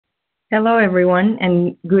Hello, everyone,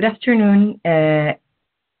 and good afternoon,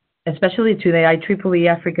 especially to the IEEE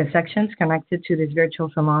Africa sections connected to this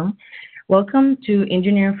virtual salon. Welcome to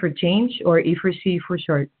Engineering for Change, or E4C for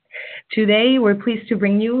short. Today, we're pleased to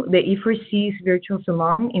bring you the E4C's virtual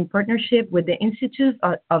salon in partnership with the Institute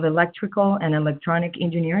of Electrical and Electronic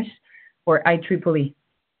Engineers, or IEEE,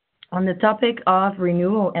 on the topic of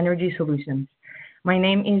renewable energy solutions. My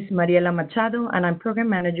name is Mariela Machado, and I'm Program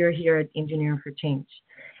Manager here at Engineering for Change.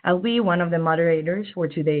 I'll be one of the moderators for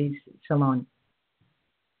today's salon.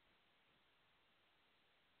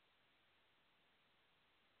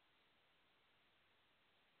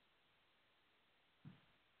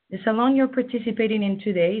 The salon you're participating in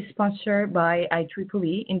today is sponsored by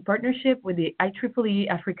IEEE in partnership with the IEEE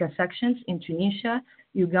Africa sections in Tunisia,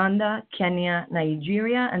 Uganda, Kenya,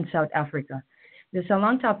 Nigeria, and South Africa. The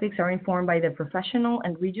salon topics are informed by the professional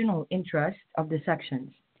and regional interests of the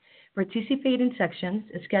sections. Participating sections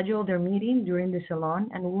schedule their meeting during the salon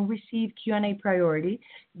and will receive Q&A priority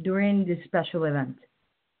during this special event.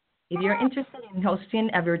 If you're interested in hosting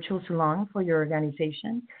a virtual salon for your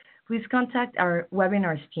organization, please contact our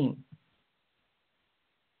webinars team.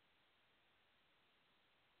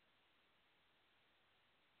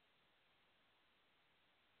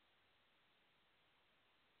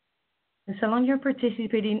 The salon you're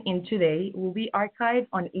participating in today will be archived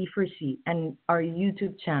on E4C and our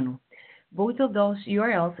YouTube channel. Both of those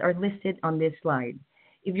URLs are listed on this slide.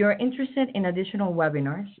 If you're interested in additional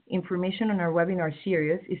webinars, information on our webinar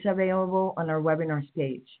series is available on our webinars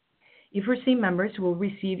page. E4C members will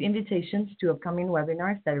receive invitations to upcoming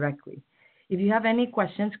webinars directly. If you have any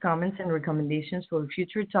questions, comments, and recommendations for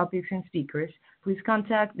future topics and speakers, please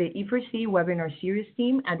contact the E4C webinar series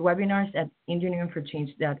team at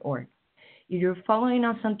webinars@engineeringforchange.org. If you're following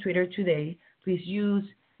us on Twitter today, please join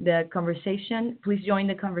the conversation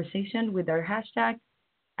with our hashtag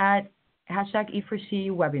at #E4C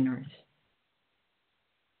webinars.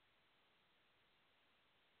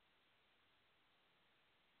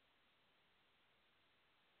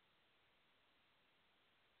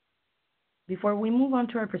 Before we move on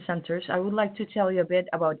to our presenters, I would like to tell you a bit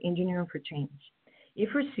about Engineering for Change.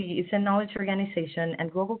 E4C is a knowledge organization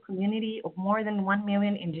and global community of more than 1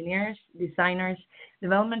 million engineers, designers,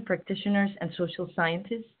 development practitioners, and social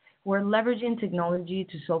scientists who are leveraging technology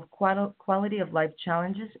to solve quality of life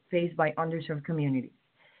challenges faced by underserved communities.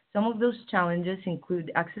 Some of those challenges include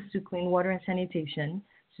access to clean water and sanitation,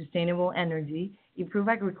 sustainable energy, improved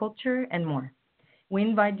agriculture, and more. We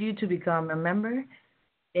invite you to become a member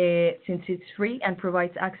since it's free and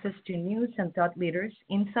provides access to news and thought leaders,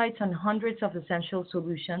 insights on hundreds of essential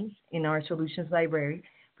solutions in our solutions library,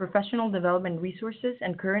 professional development resources,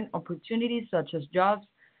 and current opportunities such as jobs,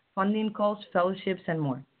 funding calls, fellowships, and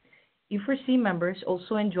more. E4C members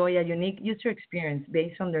also enjoy a unique user experience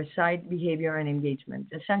based on their site behavior and engagement.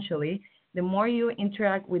 Essentially, the more you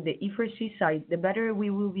interact with the E4C site, the better we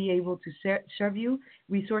will be able to serve you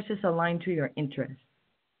resources aligned to your interests.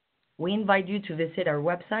 We invite you to visit our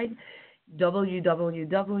website,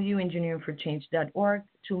 www.engineeringforchange.org,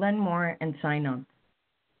 to learn more and sign up.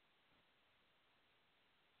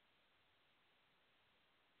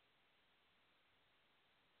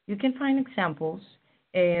 You can find examples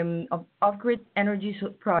of off-grid energy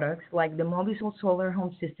products like the mobile solar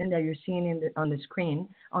home system that you're seeing on the screen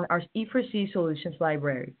on our E4C Solutions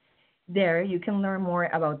Library. There, you can learn more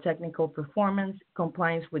about technical performance,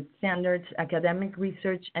 compliance with standards, academic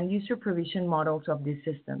research, and user provision models of these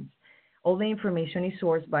systems. All the information is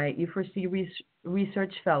sourced by E4C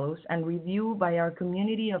research fellows and reviewed by our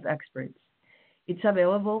community of experts. It's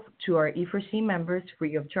available to our E4C members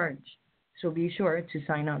free of charge, so be sure to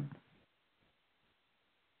sign up.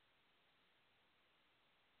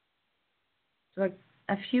 So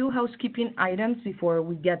a few housekeeping items before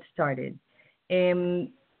we get started.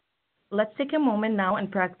 Let's take a moment now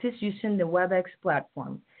and practice using the WebEx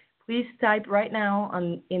platform. Please type right now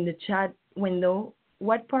in the chat window,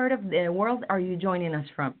 what part of the world are you joining us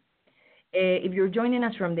from? If you're joining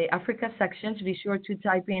us from the Africa sections, be sure to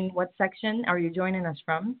type in what section are you joining us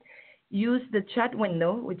from. Use the chat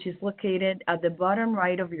window, which is located at the bottom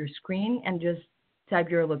right of your screen, and just type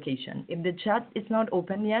your location. If the chat is not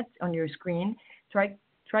open yet on your screen, try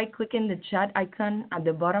clicking the chat icon at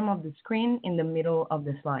the bottom of the screen in the middle of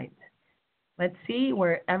the slide. Let's see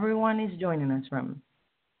where everyone is joining us from.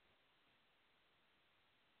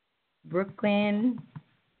 Brooklyn,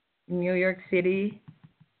 New York City,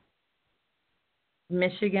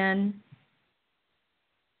 Michigan,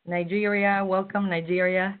 Nigeria, welcome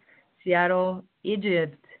Nigeria, Seattle,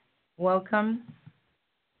 Egypt, welcome,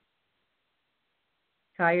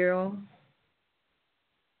 Cairo,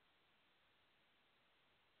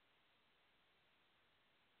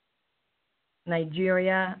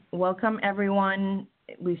 Nigeria. Welcome everyone,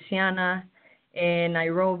 Louisiana and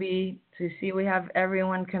Nairobi. To see we have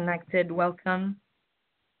everyone connected. Welcome.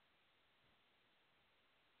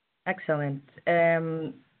 Excellent.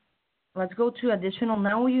 Let's go to additional.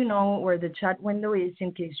 Now you know where the chat window is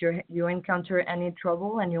in case you encounter any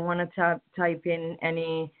trouble and you want to type in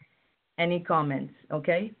any comments,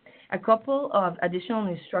 okay? A couple of additional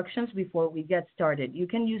instructions before we get started. You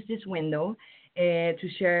can use this window to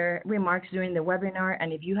share remarks during the webinar,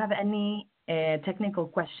 and if you have any technical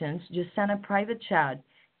questions, just send a private chat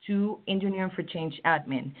to Engineering for Change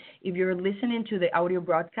admin. If you're listening to the audio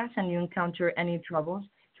broadcast and you encounter any troubles,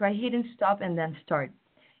 try hitting stop and then start.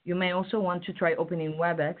 You may also want to try opening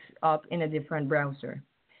WebEx up in a different browser.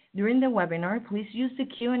 During the webinar, please use the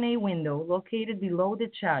Q&A window located below the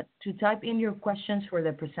chat to type in your questions for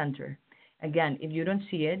the presenter. Again, if you don't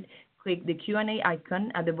see it, click the Q&A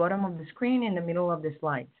icon at the bottom of the screen in the middle of the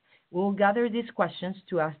slides. We'll gather these questions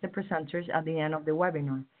to ask the presenters at the end of the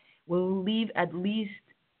webinar. We'll leave at least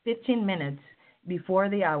 15 minutes before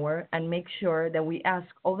the hour and make sure that we ask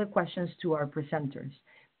all the questions to our presenters.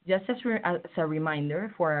 Just as a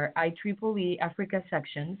reminder for our IEEE Africa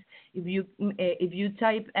sections, if you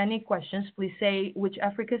type any questions, please say which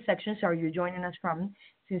Africa sections are you joining us from,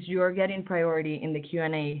 since you are getting priority in the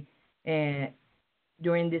Q&A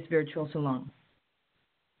during this virtual salon.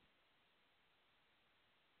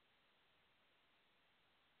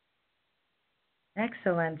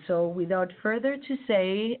 Excellent. So without further to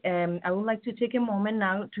say, I would like to take a moment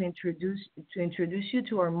now to introduce you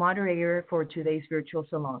to our moderator for today's virtual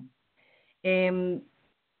salon. Dr.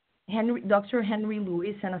 Henry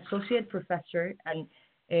Lewis, an associate professor and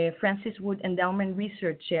Francis Wood Endowment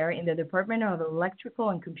Research Chair in the Department of Electrical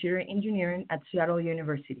and Computer Engineering at Seattle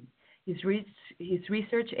University. His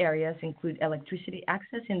research areas include electricity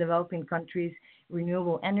access in developing countries,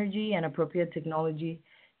 renewable energy, and appropriate technology.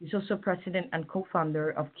 He's also president and co-founder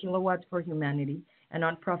of Kilowatts for Humanity, a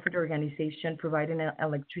nonprofit organization providing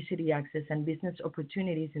electricity access and business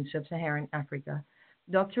opportunities in sub-Saharan Africa.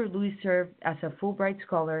 Dr. Lewis served as a Fulbright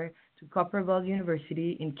Scholar to Copperbelt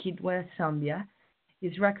University in Kitwe, Zambia.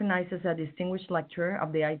 He's recognized as a distinguished lecturer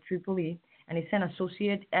of the IEEE and is an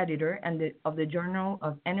associate editor of the Journal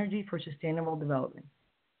of Energy for Sustainable Development.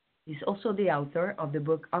 He's also the author of the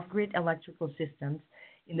book Off-Grid Electrical Systems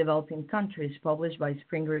in Developing Countries, published by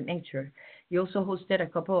Springer Nature. He also hosted a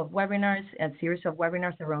couple of webinars, a series of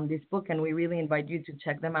webinars around this book, and we really invite you to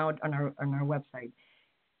check them out on our website.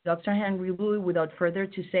 Dr. Henry Lewis, without further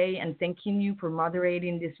to say, and thanking you for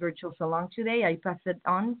moderating this virtual salon today, I pass it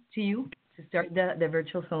on to you to start the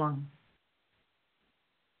virtual salon.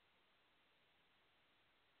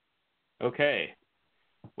 Okay.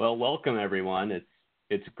 Well, welcome everyone.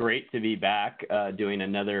 It's great to be back doing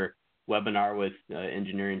another webinar with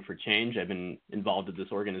Engineering for Change. I've been involved with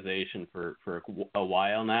this organization for a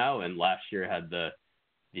while now, and last year had the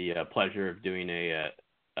pleasure of doing a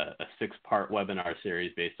 6-part webinar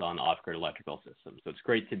series based on off-grid electrical systems. So it's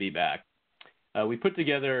great to be back. We put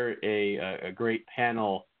together a great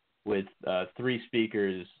panel with 3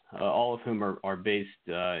 speakers, all of whom are based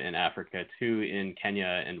in Africa, 2 in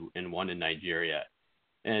Kenya and 1 in Nigeria.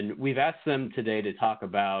 And we've asked them today to talk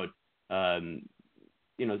about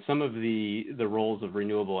some of the roles of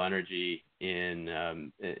renewable energy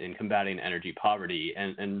in combating energy poverty,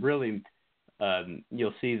 and really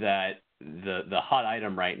you'll see that the hot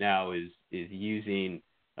item right now is using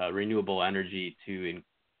renewable energy to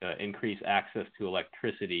increase access to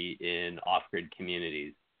electricity in off-grid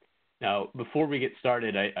communities. Now, before we get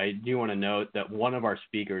started, I do want to note that one of our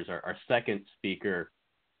speakers, our second speaker,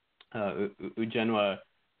 Ujenwa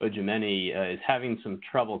Ojimeni, is having some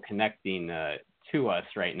trouble connecting to us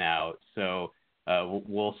right now. So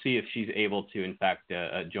we'll see if she's able to, in fact,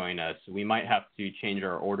 join us. We might have to change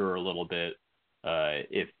our order a little bit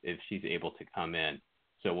if she's able to come in.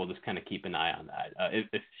 So we'll just kind of keep an eye on that.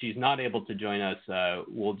 If she's not able to join us,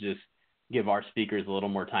 we'll just give our speakers a little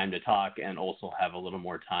more time to talk and also have a little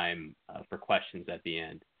more time for questions at the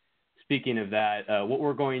end. Speaking of that, what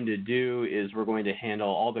we're going to do is we're going to handle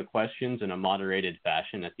all the questions in a moderated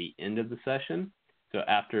fashion at the end of the session, so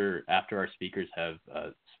after our speakers have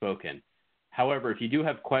spoken. However, if you do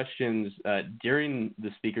have questions during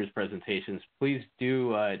the speakers' presentations, please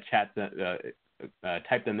do type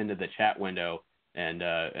them into the chat window,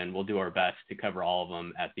 and we'll do our best to cover all of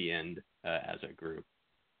them at the end as a group.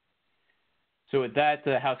 So with that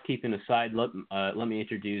housekeeping aside, let me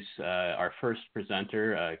introduce our first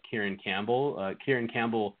presenter, Kieran Campbell. Kieran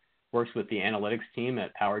Campbell works with the analytics team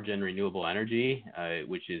at PowerGen Renewable Energy,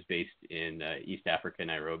 which is based in East Africa,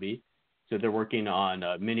 Nairobi. So they're working on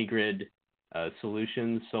mini-grid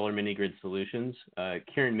solutions, solar mini grid solutions.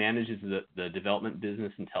 Kieran manages the development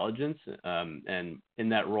business intelligence, and in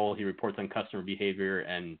that role, he reports on customer behavior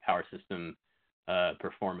and power system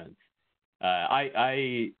performance.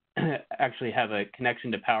 I actually have a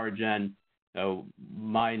connection to PowerGen.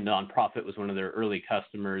 My nonprofit was one of their early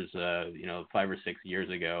customers, 5 or 6 years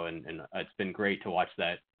ago, and it's been great to watch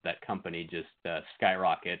that company just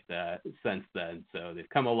skyrocket since then. So they've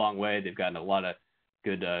come a long way. They've gotten a lot of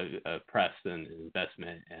good press and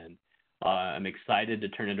investment, and I'm excited to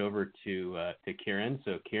turn it over to Kieran.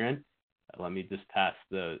 So Kieran, let me just pass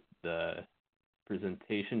the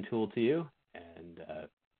presentation tool to you, and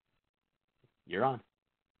you're on.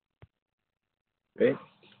 Great.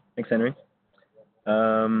 Thanks, Henry.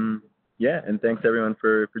 Yeah, and thanks everyone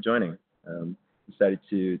for joining. Excited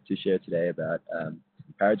to share today about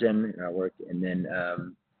PowerGen and our work, and then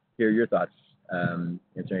hear your thoughts,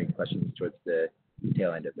 answering questions towards the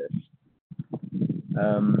tail end of this.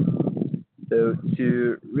 So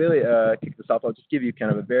to really kick this off, I'll just give you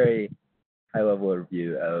kind of a very high-level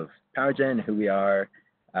overview of PowerGen, who we are,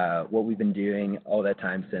 what we've been doing all that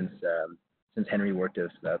time since Henry worked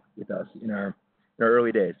with us in our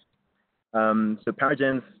early days. So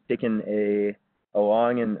PowerGen's taken a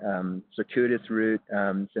long and circuitous route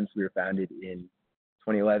since we were founded in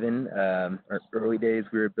 2011. Our early days,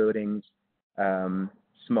 we were building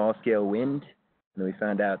small-scale wind, and we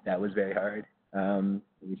found out that was very hard.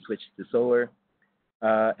 We switched to solar,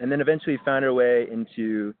 and then eventually found our way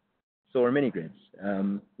into solar mini grids,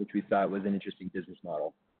 which we thought was an interesting business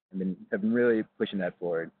model, and have been really pushing that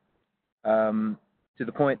forward to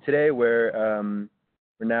the point today where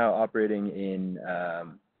we're now operating in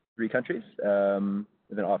 3 countries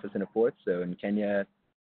with an office in a 4th, so in Kenya,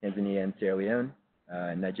 Tanzania, and Sierra Leone,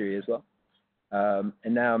 and Nigeria as well,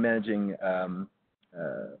 and now managing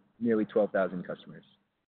nearly 12,000 customers.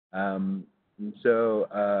 And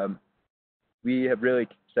so we have really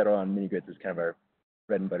settled on mini grids as kind of our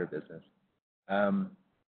bread and butter business.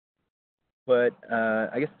 But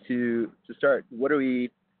I guess to start, what are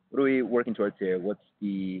we working towards here? What's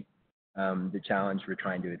the challenge we're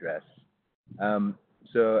trying to address?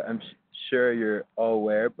 So I'm sure you're all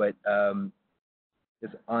aware, but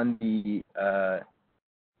it's on the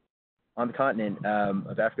continent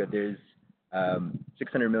of Africa, there's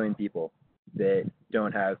 600 million people that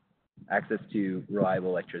don't have access to reliable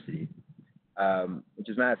electricity, which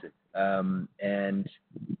is massive. And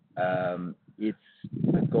it's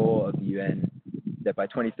the goal of the UN that by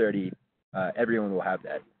 2030, everyone will have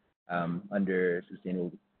that under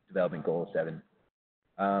Sustainable Development Goal 7.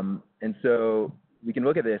 And so we can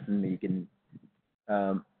look at this and we can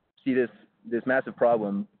see this massive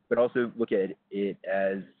problem, but also look at it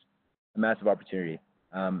as a massive opportunity.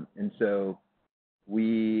 And so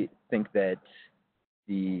we think that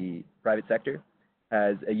the private sector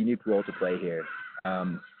has a unique role to play here.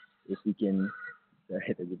 If we can,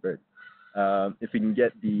 sorry, there's a bird. If we can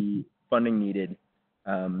get the funding needed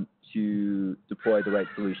to deploy the right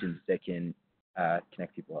solutions that can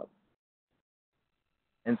connect people up.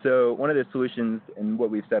 And so one of the solutions and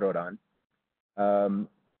what we've settled on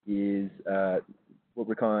is what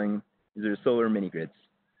we're calling solar mini grids.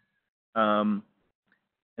 And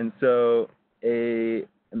so a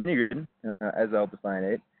mini grid, as I'll define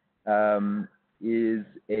it, is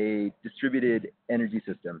a distributed energy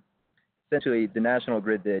system. Essentially, the national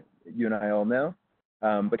grid that you and I all know,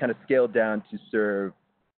 but kind of scaled down to serve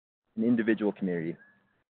an individual community.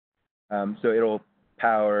 So it'll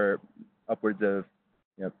power upwards of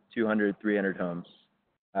 200, 300 homes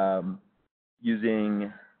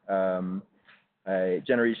using a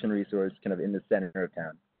generation resource kind of in the center of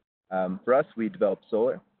town. For us, we developed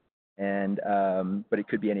solar, and but it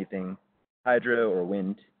could be anything, hydro or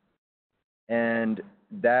wind. And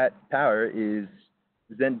that power is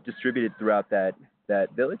then distributed throughout that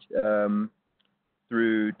village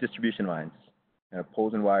through distribution lines,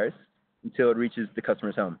 poles and wires, until it reaches the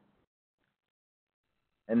customer's home.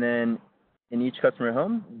 And then in each customer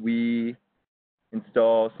home, we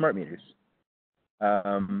install smart meters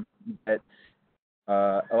that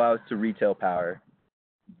allow us to retail power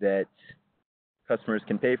that customers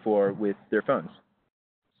can pay for with their phones.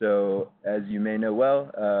 So as you may know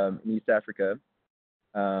well, in East Africa,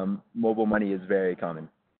 mobile money is very common,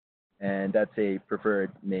 and that's a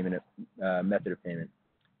preferred method of payment.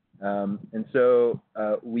 And so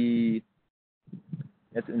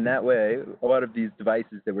in that way, a lot of these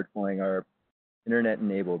devices that we're deploying are internet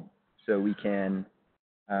enabled. So we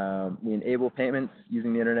enable payments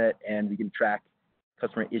using the internet, and we can track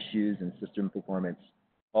customer issues and system performance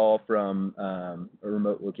all from a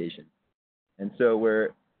remote location. And so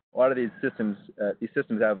a lot of these systems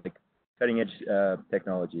have like cutting edge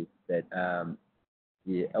technology that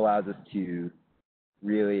it allows us to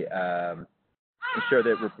really ensure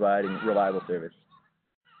that we're providing reliable service.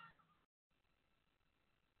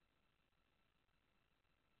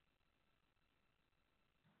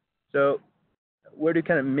 So where do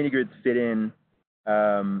kind of mini grids fit in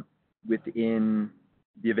within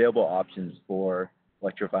the available options for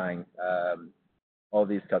electrifying all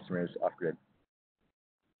these customers off grid?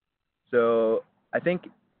 So I think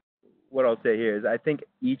what I'll say here is I think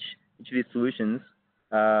each of these solutions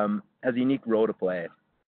has a unique role to play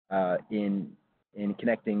in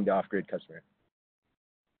connecting the off grid customer.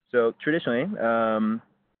 So traditionally,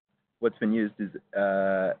 what's been used is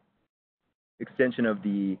extension of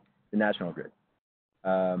the national grid.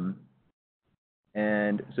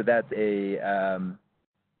 And so that's a,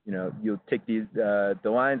 you'll take these, the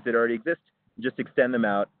lines that already exist, just extend them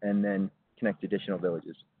out and then connect additional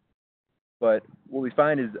villages. But what we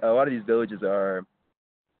find is a lot of these villages are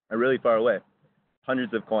really far away,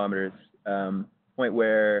 hundreds of kilometers, point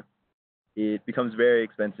where it becomes very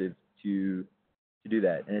expensive to do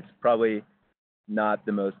that. And it's probably not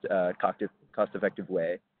the most cost-effective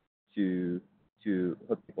way to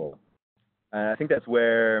hook people. And I think that's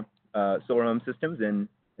where solar home systems and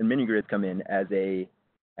mini grids come in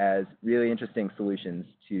as really interesting solutions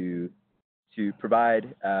to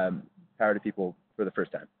provide power to people for the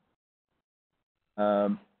first time.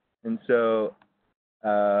 And so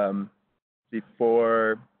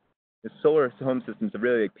for the solar home systems have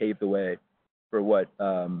really paved the way for what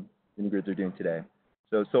mini grids are doing today.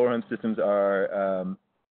 So solar home systems are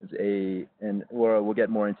and we'll get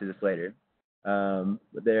more into this later.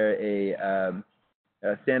 But they're a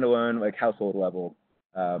standalone, like household level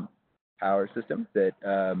power system that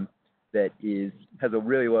has a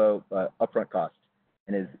really low upfront cost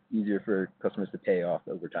and is easier for customers to pay off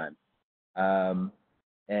over time,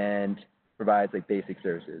 and provides like basic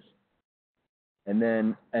services. And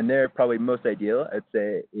they're probably most ideal, I'd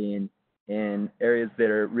say, in areas that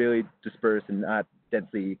are really dispersed and not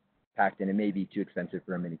densely packed in and may be too expensive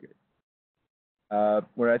for a mini grid.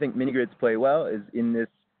 Where I think mini grids play well is in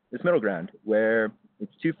this middle ground where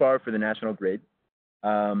it's too far for the national grid,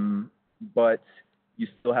 but you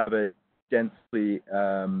still have a densely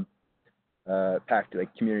packed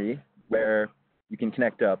like community where you can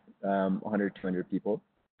connect up 100, 200 people.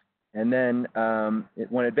 And then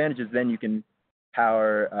one advantage is then you can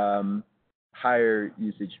power higher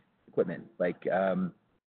usage equipment like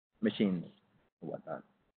machines and whatnot.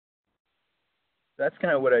 So that's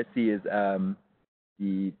kind of what I see as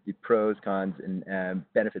the pros, cons, and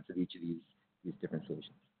benefits of each of these different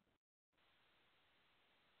solutions.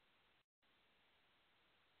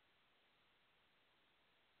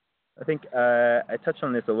 I think I touched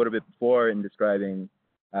on this a little bit before in describing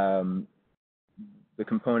the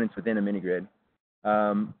components within a mini grid,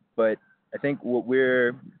 but I think what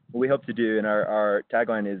we hope to do, and our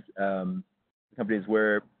tagline is the company is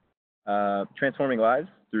we're transforming lives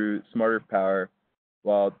through smarter power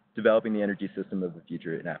while developing the energy system of the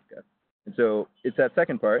future in Africa. And so it's that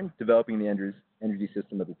second part, developing the energy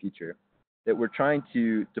system of the future, that we're trying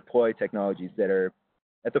to deploy technologies that are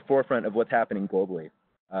at the forefront of what's happening globally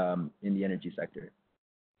in the energy sector.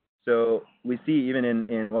 So we see even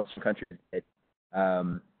in Western countries that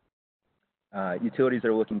utilities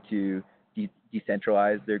are looking to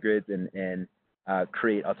decentralize their grids and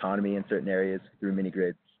create autonomy in certain areas through mini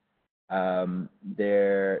grids.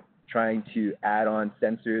 They're trying to add on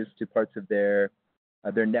sensors to parts of their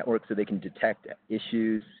network so they can detect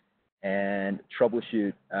issues and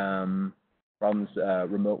troubleshoot problems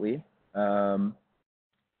remotely.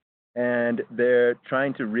 And they're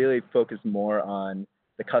trying to really focus more on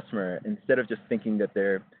the customer. Instead of just thinking that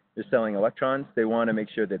they're selling electrons, they want to make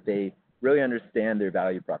sure that they really understand their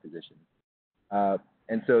value proposition.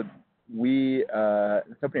 And so we,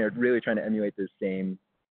 the company, are really trying to emulate those same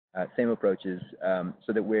approaches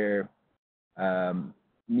so that we're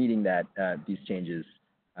meeting these changes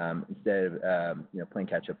instead of playing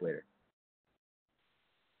catch up later.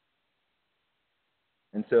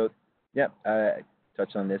 And so, yeah, I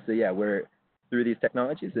touched on this. So yeah, we're through these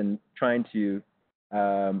technologies and trying to,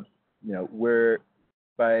 we're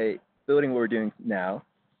by building what we're doing now,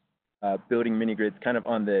 building mini grids kind of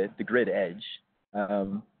on the grid edge.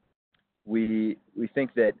 We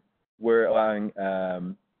think that we're allowing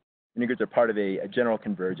mini grids are part of a general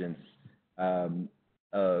convergence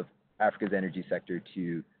of Africa's energy sector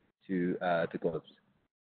to the globes.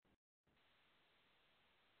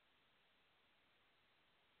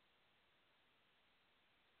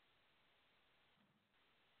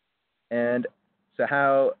 And so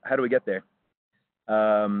how do we get there?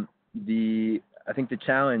 I think the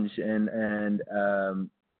challenge and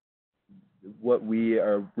what we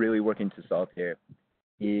are really working to solve here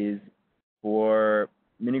is for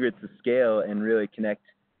mini grids to scale and really connect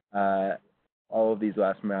all of these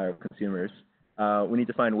last mile consumers. We need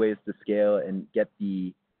to find ways to scale and get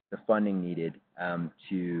the funding needed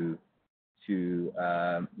to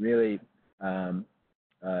really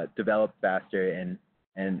develop faster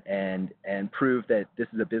and prove that this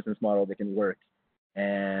is a business model that can work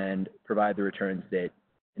and provide the returns that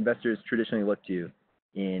investors traditionally look to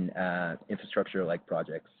in infrastructure-like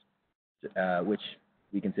projects, which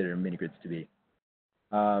we consider mini grids to be.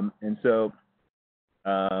 And so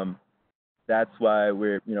that's why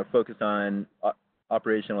we're focused on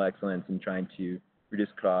operational excellence and trying to reduce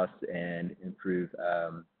costs and improve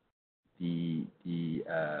the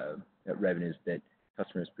revenues that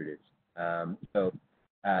customers produce. So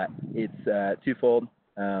it's twofold: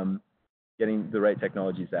 getting the right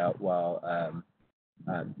technologies out while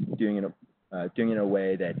doing it in a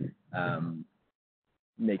way that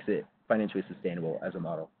makes it financially sustainable as a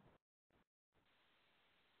model.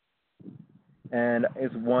 And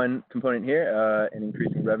as one component here, in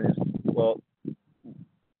increasing revenues, well,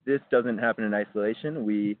 this doesn't happen in isolation.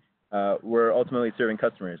 We're ultimately serving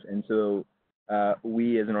customers, and so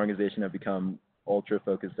we as an organization have become ultra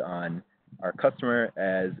focused on our customer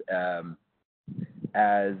as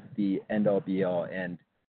the end all be all, and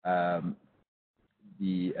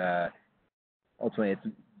ultimately it's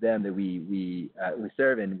them that we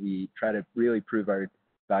serve, and we try to really prove our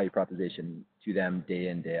value proposition to them day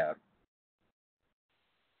in, day out.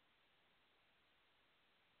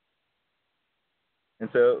 And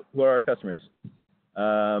so, who are our customers?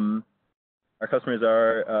 Our customers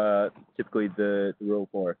are typically the rural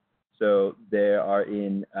poor. So they are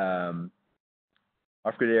in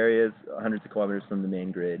off-grid areas, hundreds of kilometers from the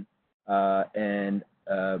main grid, and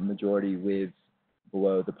majority lives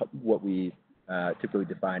below what we typically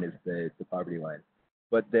define as the poverty line.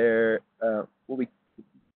 But they're what we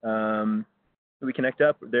connect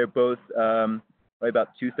up. They're both probably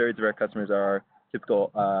about 2/3 of our customers are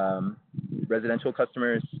typical residential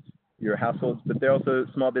customers, your households, but they're also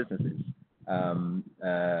small businesses,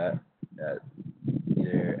 either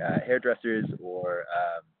hairdressers or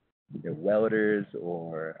welders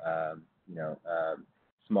or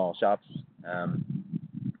small shops,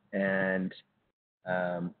 and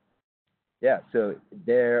yeah, so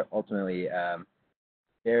they're ultimately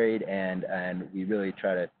varied, and we really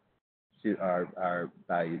try to suit our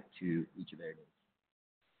value to each of their needs.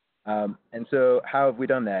 And so how have we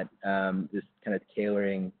done that? This kind of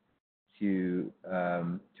tailoring to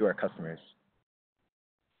our customers.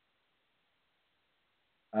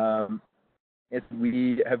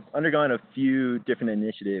 We have undergone a few different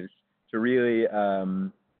initiatives to really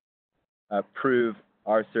prove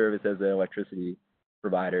our service as an electricity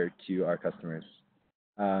provider to our customers.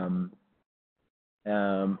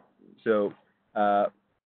 So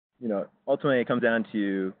ultimately it comes down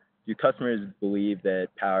to, do customers believe that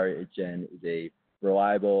PowerGen is a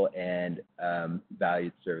reliable and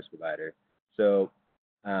valued service provider? So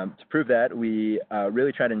to prove that, we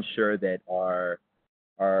really try to ensure that our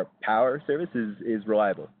power service is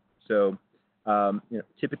reliable. So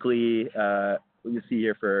typically what you see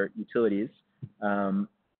here for utilities,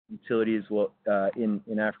 utilities will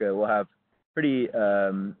in Africa will have pretty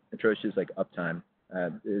atrocious uptime.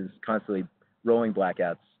 There's constantly rolling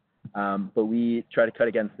blackouts. But we try to cut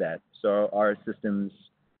against that. So our systems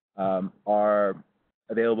are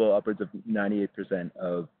available upwards of 98%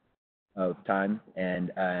 of time,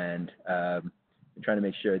 and we're trying to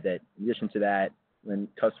make sure that in addition to that, when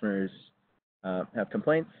customers have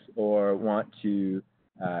complaints or want to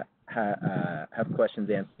have questions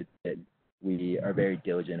answered, that we are very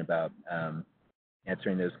diligent about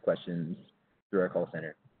answering those questions through our call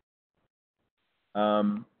center.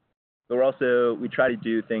 But we try to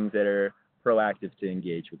do things that are proactive to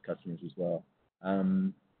engage with customers as well,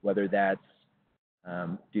 whether that's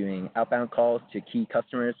doing outbound calls to key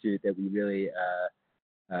customers that we really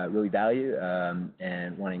value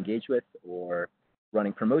and want to engage with, or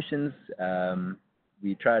running promotions.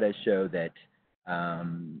 We try to show that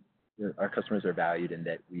our customers are valued and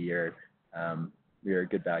that we are a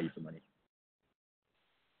good value for money.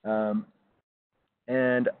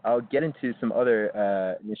 And I'll get into some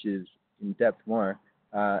other initiatives in depth more.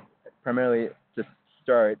 Primarily, to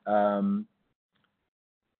start, a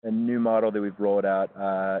new model that we've rolled out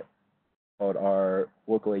called our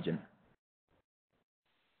local agent.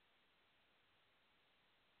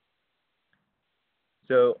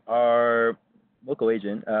 So our local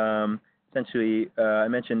agent, essentially, I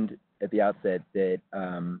mentioned at the outset that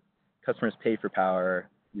customers pay for power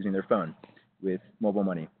using their phone. with mobile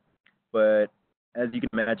money. But as you can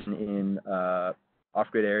imagine, in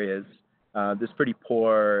off-grid areas, there's pretty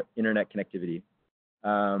poor internet connectivity,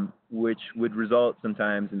 which would result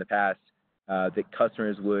sometimes in the past that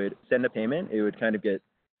customers would send a payment. It would kind of get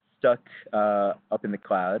stuck up in the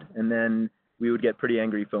cloud, and then we would get pretty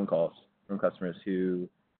angry phone calls from customers who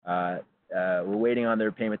were waiting on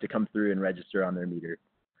their payment to come through and register on their meter.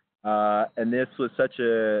 And this was such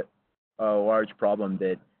a large problem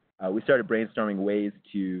that we started brainstorming ways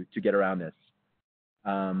to get around this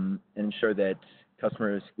and ensure that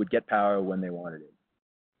customers would get power when they wanted it.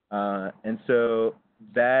 And so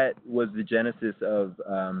that was the genesis of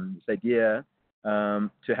this idea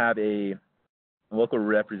to have a local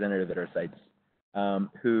representative at our sites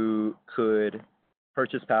who could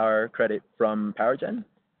purchase power credit from PowerGen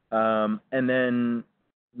and then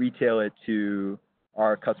retail it to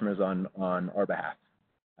our customers on our behalf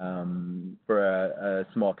for a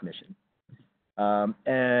small commission.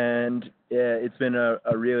 And it's been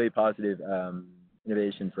a really positive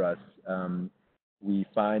innovation for us. We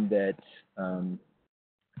find that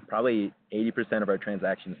probably 80% of our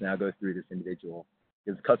transactions now go through this individual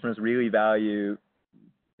because customers really value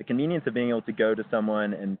the convenience of being able to go to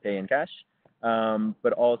someone and pay in cash,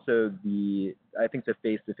 but also I think the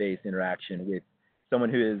face-to-face interaction with someone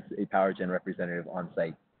who is a PowerGen representative on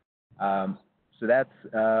site. So that's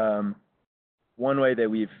one way that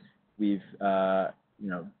we've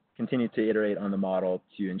continued to iterate on the model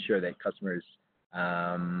to ensure that customers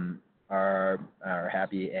are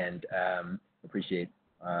happy and appreciate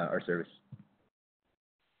our service.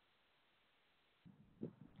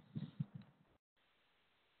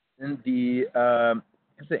 And the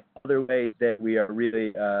other way that we are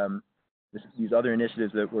really these other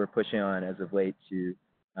initiatives that we're pushing on as of late to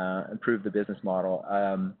improve the business model.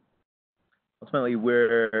 Ultimately,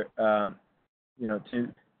 we're to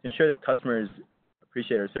ensure that customers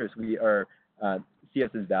appreciate our service. We are see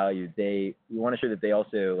us as valued. We want to ensure that they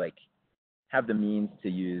also have the means to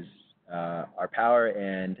use our power.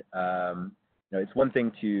 And it's one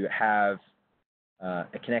thing to have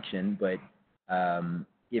a connection, but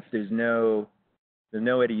if there's no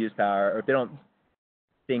way to use power, or if they don't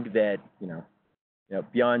think that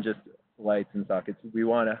beyond just lights and sockets, we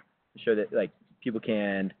want to ensure that people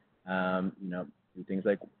can do things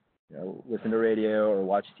like listen to radio or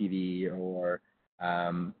watch TV or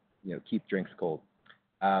keep drinks cold.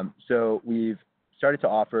 So we've started to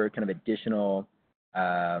offer kind of additional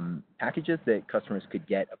packages that customers could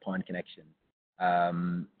get upon connection.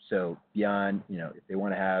 So beyond, if they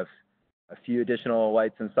want to have a few additional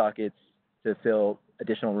lights and sockets to fill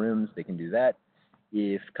additional rooms, they can do that.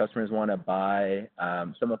 If customers want to buy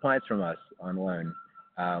some appliance from us on loan,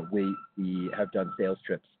 we have done sales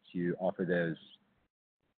trips to offer those.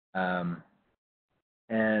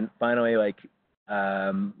 And finally,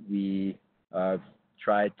 we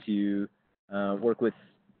tried to work with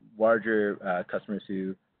larger customers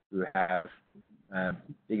who have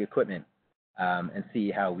big equipment and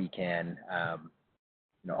see how we can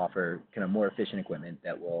offer kind of more efficient equipment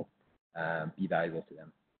that will be valuable to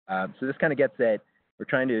them. So this kind of gets at we're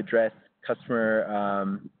trying to address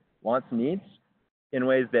customer wants and needs in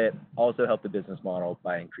ways that also help the business model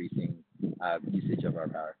by increasing usage of our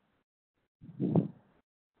power.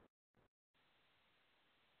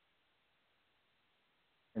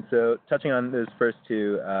 And so touching on those first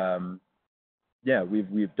two,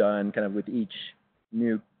 we've done kind of with each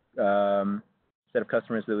new set of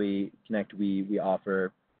customers that we connect, we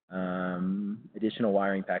offer additional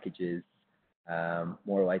wiring packages,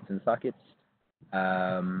 more lights and sockets,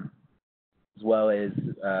 as well as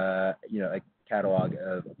a catalog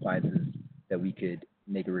of appliances that we could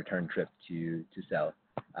make a return trip to sell.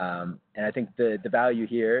 And I think the value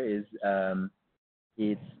here is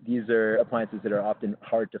these are appliances that are often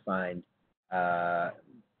hard to find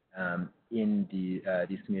in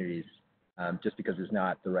these communities just because there's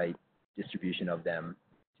not the right distribution of them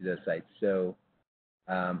to those sites. So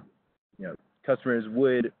customers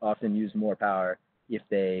would often use more power if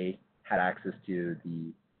they had access to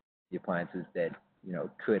the appliances that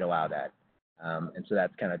could allow that. And so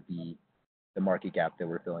that's kind of the market gap that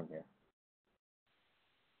we're filling here.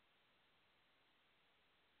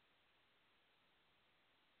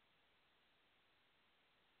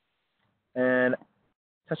 And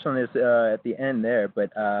touched on this at the end there,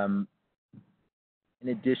 but in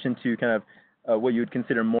addition to kind of what you would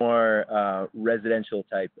consider more residential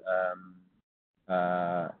type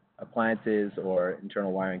appliances or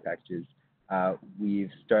internal wiring packages,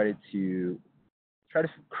 we've started to try to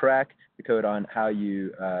crack the code on how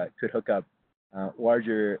you could hook up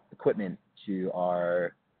larger equipment to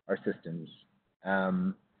our systems.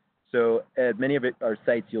 So at many of our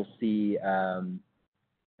sites, you'll see kind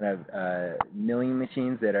of milling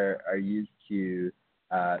machines that are used to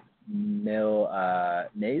mill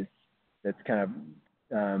maize. That's kind of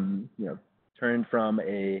turned from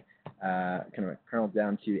a kind of a kernel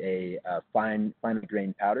down to a finely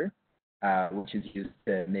grained powder, which is used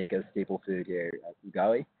to make a staple food here at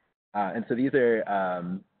ugali. And so these are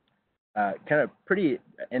kind of pretty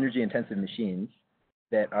energy-intensive machines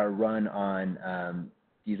that are run on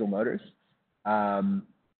diesel motors. So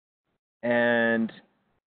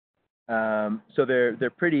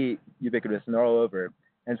they're pretty ubiquitous and they're all over.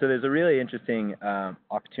 And so there's a really interesting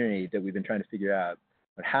opportunity that we've been trying to figure out.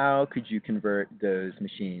 But how could you convert those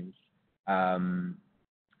machines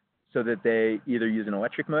so that they either use an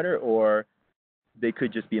electric motor or they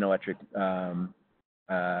could just be an electric piece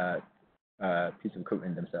of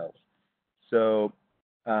equipment themselves? So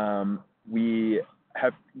we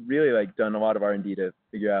have really done a lot of R&D to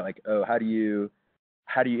figure out how do you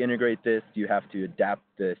integrate this? Do you have to adapt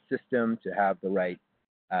the system to have the right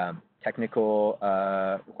technical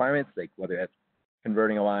requirements, like whether that's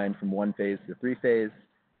converting a line from one phase to three phase?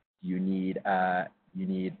 You need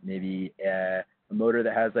maybe a motor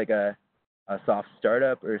that has a soft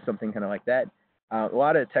startup or something kind of like that. A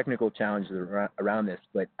lot of technical challenges around this,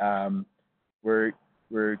 but we're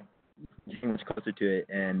getting much closer to it,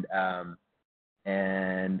 and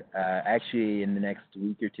actually in the next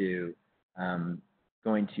week or two,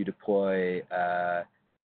 going to deploy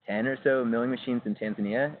 10 or so milling machines in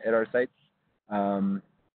Tanzania at our sites.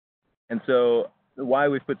 And so why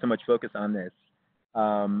we've put so much focus on this,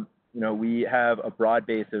 we have a broad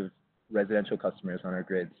base of residential customers on our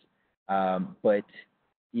grids. But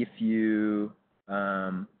if you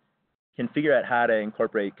can figure out how to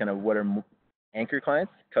incorporate kind of what are anchor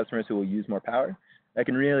clients, customers who will use more power, that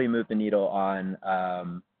can really move the needle on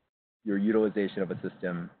your utilization of a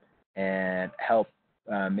system and help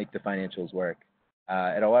make the financials work.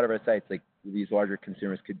 At a lot of our sites, these larger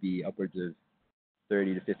consumers could be upwards of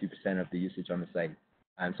 30 to 50% of the usage on the site.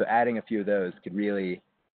 So adding a few of those could really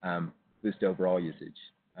boost overall usage.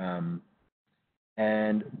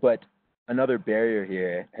 But another barrier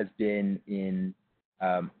here has been in,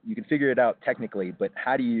 you can figure it out technically, but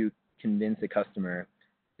how do you convince a customer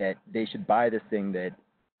that they should buy this thing that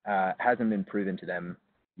hasn't been proven to them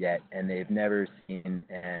yet and they've never seen,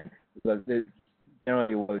 and there's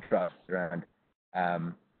generally low trust around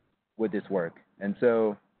would this work? And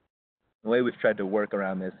so the way we've tried to work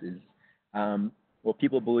around this is, well,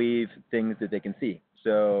 people believe things that they can see.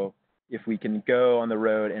 So if we can go on the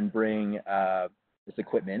road and bring this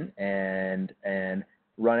equipment and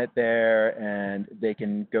run it there, and they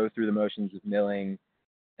can go through the motions of milling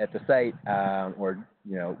at the site or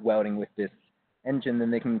welding with this engine, then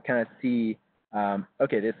they can kind of see,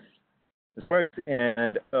 okay, this works,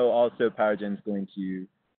 and also PowerGen's going to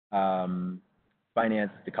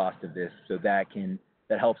finance the cost of this, so that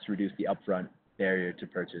helps reduce the upfront barrier to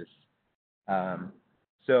purchase.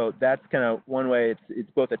 So that's kind of one way.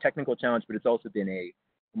 It's both a technical challenge, but it's also been a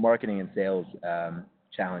marketing and sales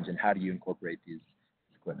challenge. And how do you incorporate these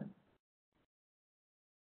equipment?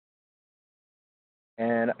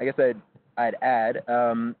 And I guess I'd add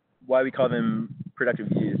why we call them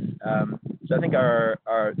productive use. So I think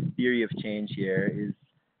our theory of change here is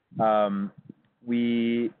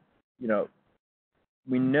we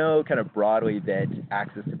know kind of broadly that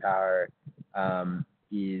access to power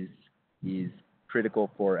is critical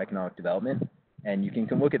for economic development, and you can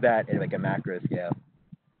look at that at a macro scale.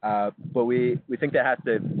 But we think that has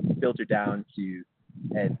to filter down to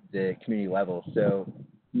at the community level. So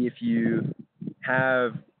if you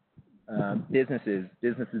have businesses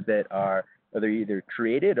that are either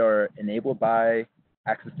created or enabled by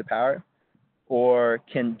access to power, or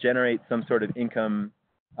can generate some sort of income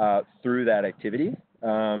through that activity,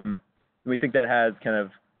 we think that has kind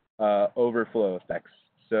of overflow effects.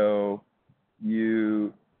 So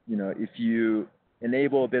if you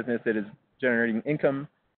enable a business that is generating income,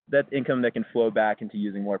 that's income that can flow back into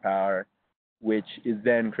using more power, which is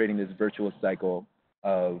then creating this virtuous cycle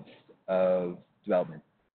of development.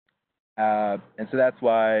 And so that's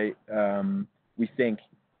why we think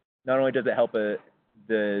not only does it help the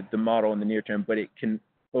model in the near term, but it can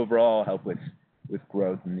overall help with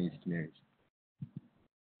growth in these communities.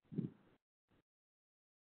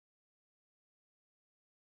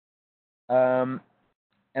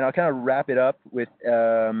 And I'll kind of wrap it up with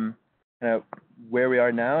kind of where we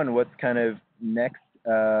are now and what's kind of next.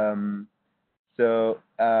 So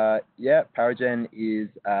yeah, PowerGen is,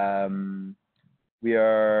 we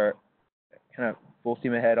are kind of full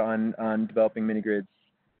steam ahead on developing mini grids,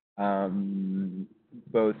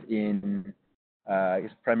 both in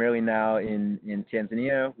is primarily now in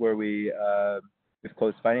Tanzania, where we've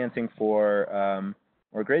closed financing for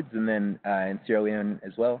more grids, and then in Sierra Leone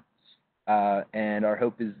as well. And our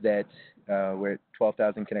hope is that we're at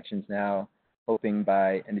 12,000 connections now, hoping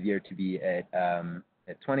by end of year to be at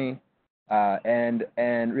 20.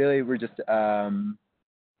 And really, we're just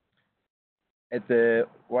at the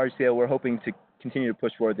large scale, we're hoping to continue to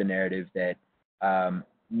push forward the narrative that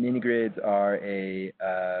mini grids are a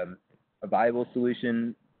viable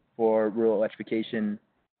solution for rural electrification,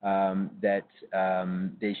 that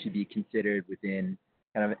they should be considered within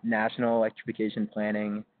kind of national electrification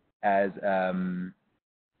planning as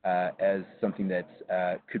something that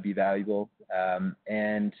could be valuable,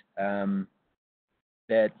 and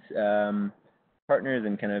that partners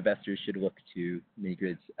and kind of investors should look to mini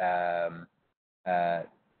grids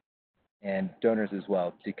and donors as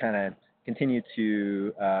well to kind of continue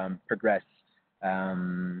to progress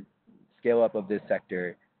scale up of this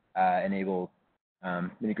sector, enable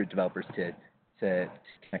mini grid developers to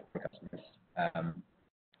connect with customers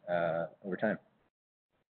over time.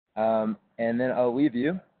 And then I'll leave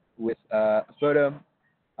you with a photo.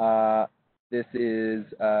 This is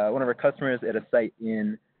one of our customers at a site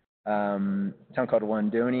in a town called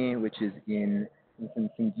Wandoni, which is in the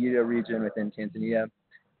Singida region within Tanzania.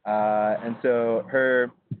 And so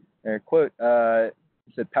her quote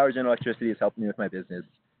said, "Power gen electricity has helped me with my business.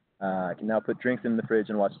 I can now put drinks in the fridge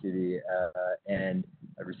and watch TV, and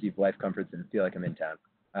I receive life comforts and feel like I'm in town."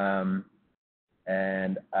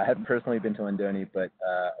 And I haven't personally been to Londoni, but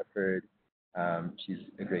I've heard she's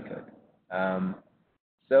a great cook.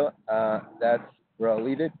 So that's where I'll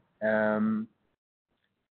leave it. And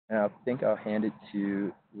I think I'll hand it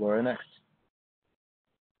to Laura next.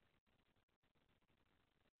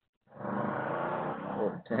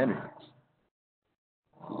 Or to Henry.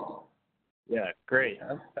 Yeah, great.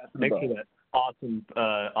 Thanks for that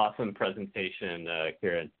awesome presentation,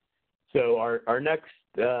 Kieran. So our next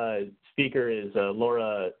speaker is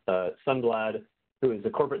Laura Sundblad, who is the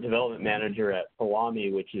Corporate Development Manager at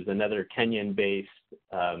Pawami, which is another Kenyan-based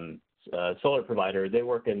solar provider. They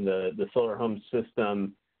work in the solar home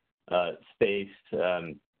system space,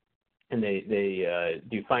 and they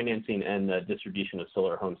do financing and distribution of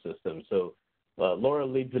solar home systems. So Laura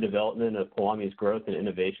leads the development of Pawami's growth and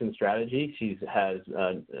innovation strategy. She has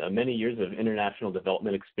many years of international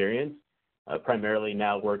development experience, primarily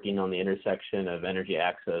now working on the intersection of energy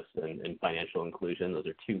access and financial inclusion. Those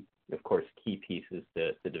are two, of course, key pieces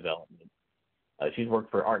to development. She's worked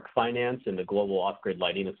for ARC Finance and the Global Off-Grid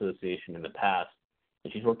Lighting Association in the past,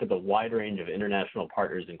 and she's worked with a wide range of international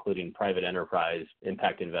partners, including private enterprise,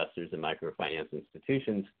 impact investors, and microfinance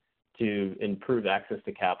institutions to improve access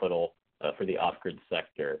to capital for the off-grid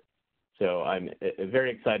sector. So I'm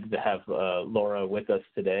very excited to have Laura with us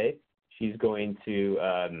today. She's going to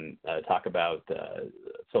talk about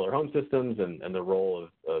solar home systems and the role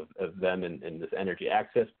of them in this energy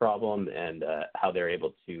access problem, and how they're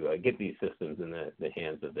able to get these systems in the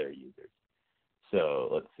hands of their users. So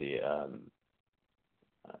let's see.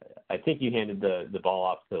 I think you handed the ball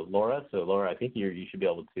off to Laura. So Laura, I think you should be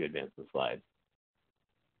able to advance the slides.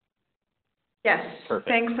 Yes. Perfect.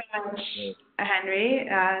 Thanks so much, Henry.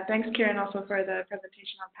 Thanks, Kieran, also for the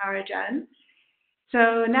presentation on PowerGen.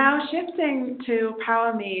 So now shifting to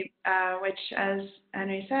Pawami, which, as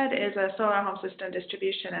Henry said, is a solar home system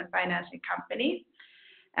distribution and financing company.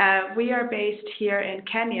 We are based here in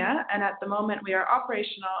Kenya, and at the moment we are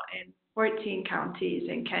operational in 14 counties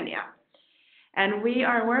in Kenya. And we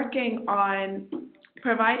are working on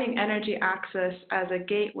providing energy access as a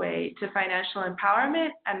gateway to financial empowerment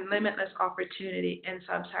and limitless opportunity in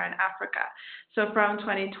sub-Saharan Africa. So from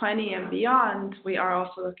 2020 and beyond, we are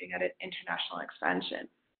also looking at an international expansion.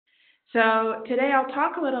 So today I'll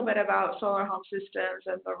talk a little bit about solar home systems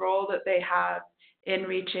and the role that they have in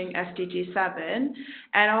reaching SDG 7.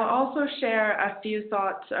 And I'll also share a few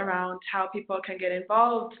thoughts around how people can get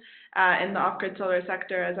involved in the off-grid solar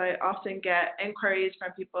sector, as I often get inquiries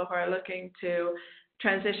from people who are looking to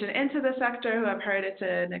transition into the sector, who have heard it's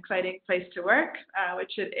an exciting place to work,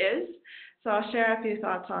 which it is. So I'll share a few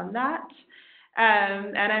thoughts on that.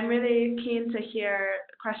 And I'm really keen to hear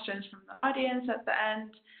questions from the audience at the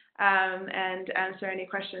end, and answer any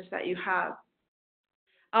questions that you have.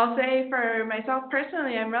 I'll say for myself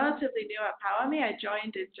personally, I'm relatively new at Pawami. I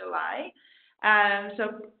joined in July.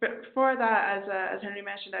 So before that, as Henry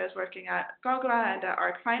mentioned, I was working at Gogla and at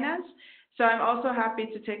ARC Finance. So I'm also happy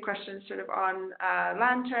to take questions sort of on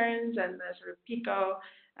lanterns and the sort of Pico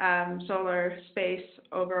solar space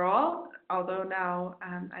overall, although now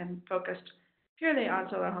I'm focused purely on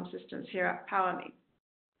solar home systems here at Pawami.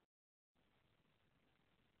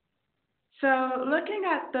 So looking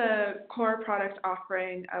at the core product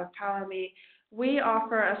offering of PowerMe, we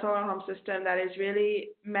offer a solar home system that is really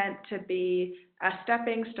meant to be a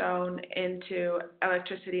stepping stone into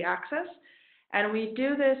electricity access. And we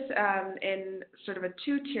do this in sort of a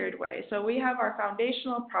two-tiered way. So we have our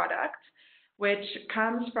foundational product, which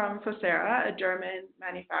comes from Focera, a German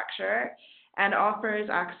manufacturer, and offers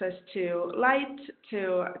access to light,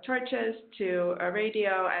 to torches, to a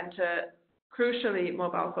radio, and to, crucially,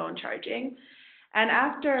 mobile phone charging. And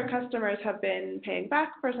after customers have been paying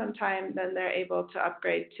back for some time, then they're able to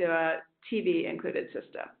upgrade to a TV included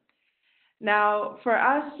system. Now, for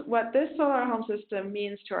us, what this solar home system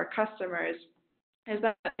means to our customers is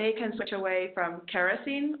that they can switch away from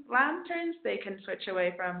kerosene lanterns, they can switch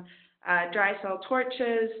away from dry cell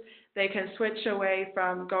torches, they can switch away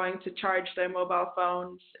from going to charge their mobile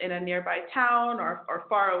phones in a nearby town or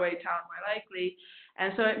far away town, more likely.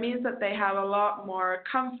 And so it means that they have a lot more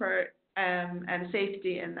comfort and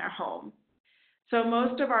safety in their home. So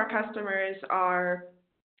most of our customers are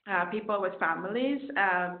people with families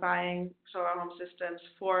buying solar home systems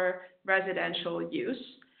for residential use.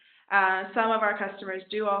 Some of our customers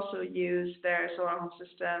do also use their solar home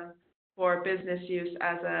system for business use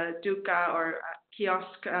as a duka or a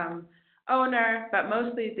kiosk owner, but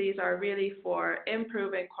mostly these are really for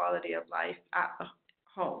improving quality of life at the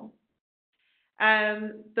home.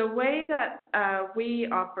 The way that we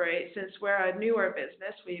operate, since we're a newer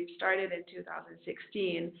business, we've started in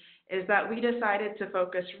 2016, is that we decided to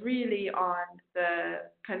focus really on the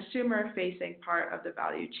consumer-facing part of the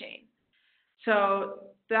value chain. So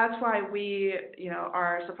that's why we,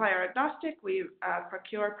 are supplier agnostic. We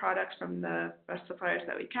procure products from the best suppliers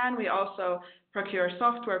that we can. We also procure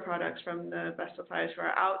software products from the best suppliers who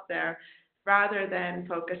are out there, rather than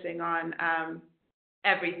focusing on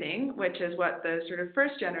everything, which is what the sort of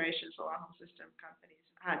first generation solar home system companies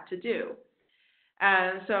had to do.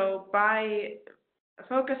 And so by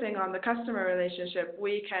focusing on the customer relationship,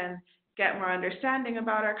 we can get more understanding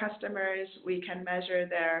about our customers. We can measure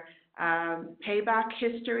their payback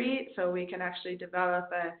history, so we can actually develop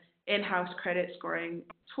an in-house credit scoring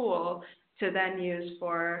tool to then use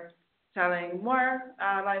for selling more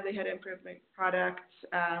livelihood improvement products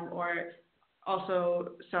or also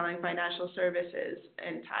selling financial services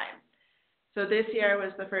in time. So this year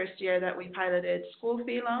was the first year that we piloted school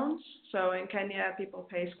fee loans. So in Kenya, people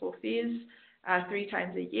pay school fees 3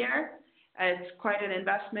 times a year. It's quite an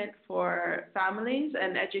investment for families,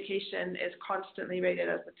 and education is constantly rated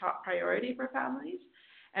as the top priority for families.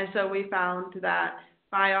 And so we found that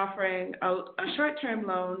by offering a short-term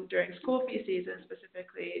loan during school fee season,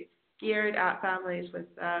 specifically geared at families with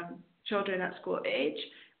children at school age,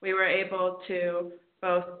 we were able to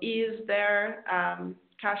both ease their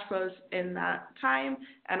cash flows in that time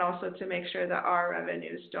and also to make sure that our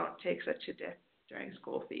revenues don't take such a dip during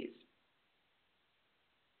school fees.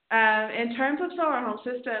 In terms of solar home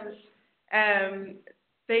systems,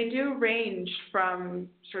 they do range from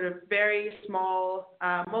sort of very small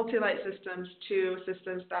multi-light systems to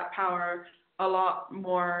systems that power a lot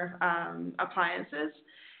more appliances.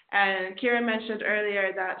 And Kieran mentioned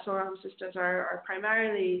earlier that solar home systems are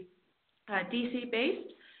primarily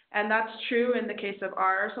DC-based, and that's true in the case of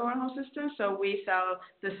our solar home system. So we sell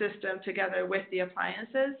the system together with the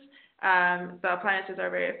appliances. The appliances are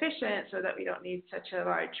very efficient so that we don't need such a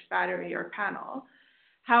large battery or panel.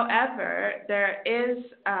 However, there is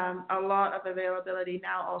a lot of availability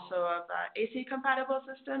now also of AC-compatible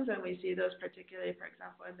systems, and we see those particularly, for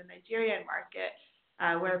example, in the Nigerian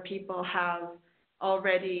market, where people have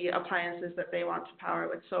already appliances that they want to power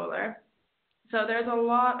with solar. So there's a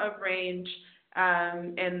lot of range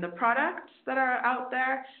in the products that are out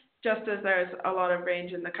there, just as there's a lot of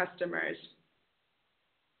range in the customers.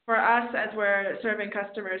 For us, as we're serving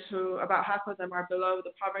customers who about half of them are below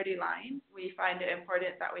the poverty line, we find it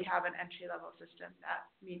important that we have an entry-level system that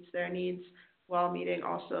meets their needs while meeting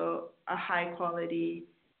also a high-quality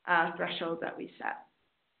threshold that we set.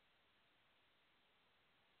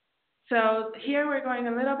 So here we're going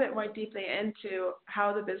a little bit more deeply into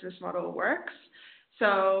how the business model works.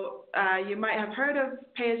 So you might have heard of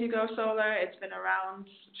pay-as-you-go solar. It's been around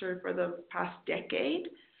sort of for the past decade.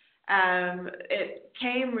 It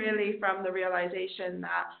came really from the realization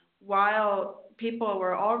that while people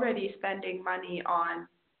were already spending money on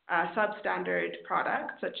substandard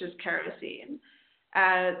products such as kerosene,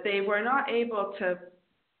 they were not able to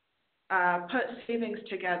put savings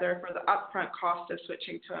together for the upfront cost of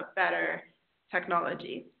switching to a better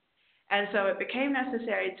technology. And so it became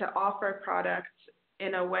necessary to offer products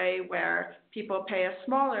in a way where people pay a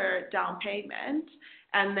smaller down payment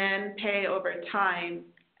and then pay over time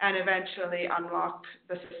and eventually unlock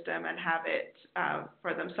the system and have it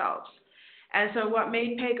for themselves. And so what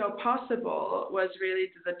made PayGo possible was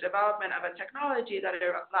really the development of a technology that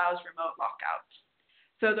allows remote lockout.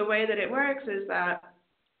 So the way that it works is that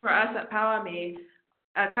for us at PowerMe,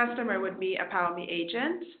 a customer would meet a PowerMe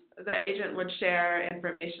agent. The agent would share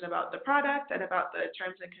information about the product and about the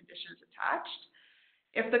terms and conditions attached.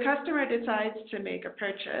 If the customer decides to make a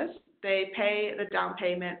purchase, they pay the down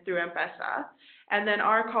payment through M-Pesa, and then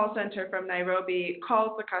our call center from Nairobi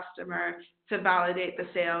calls the customer to validate the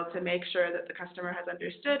sale, to make sure that the customer has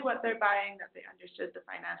understood what they're buying, that they understood the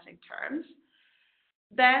financing terms.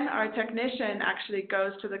 Then our technician actually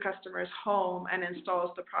goes to the customer's home and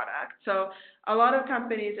installs the product. So a lot of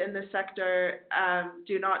companies in this sector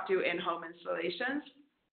do not do in-home installations,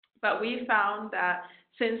 but we found that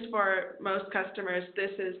since for most customers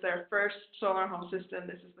this is their first solar home system,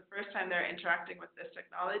 this is the first time they're interacting with this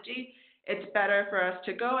technology, it's better for us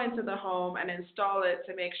to go into the home and install it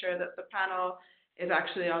to make sure that the panel is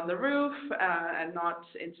actually on the roof and not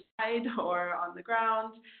inside or on the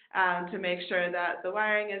ground, to make sure that the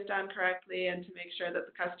wiring is done correctly and to make sure that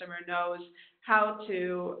the customer knows how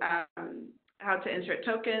to insert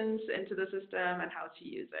tokens into the system and how to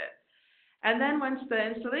use it. And then once the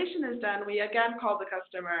installation is done, we again call the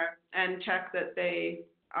customer and check that they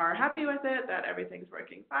are happy with it, that everything's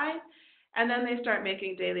working fine. And then they start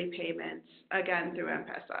making daily payments, again, through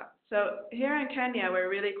M-Pesa. So here in Kenya, we're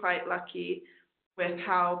really quite lucky with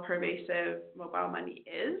how pervasive mobile money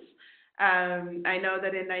is. I know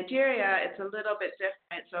that in Nigeria, it's a little bit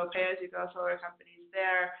different. So pay-as-you-go solar companies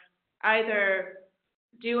there either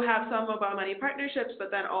do have some mobile money partnerships,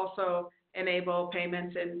 but then also enable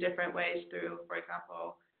payments in different ways through, for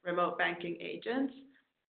example, remote banking agents.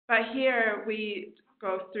 But here we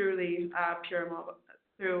go through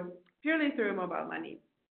purely through mobile money.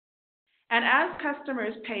 And as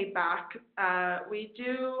customers pay back, we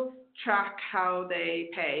do track how they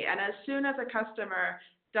pay. And as soon as a customer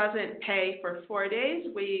doesn't pay for 4 days,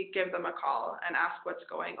 we give them a call and ask what's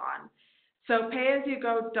going on. So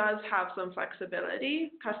pay-as-you-go does have some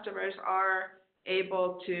flexibility. Customers are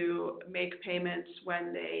able to make payments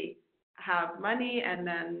when they have money and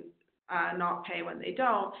then not pay when they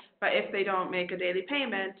don't. But if they don't make a daily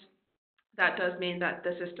payment, that does mean that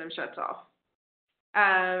the system shuts off.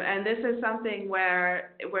 And this is something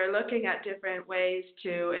where we're looking at different ways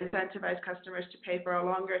to incentivize customers to pay for a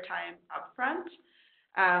longer time upfront.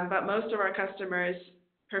 But most of our customers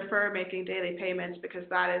prefer making daily payments because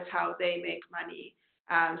that is how they make money.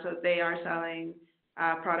 So they are selling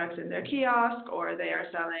products in their kiosk, or they are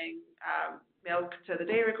selling milk to the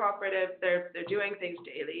dairy cooperative. They're doing things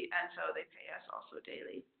daily, and so they pay us also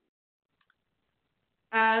daily.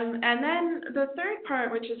 And then the third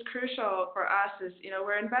part, which is crucial for us, is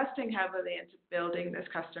we're investing heavily into building this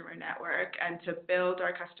customer network and to build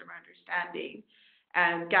our customer understanding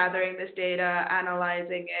and gathering this data,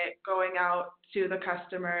 analyzing it, going out to the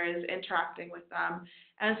customers, interacting with them.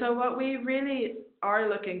 And so what we really are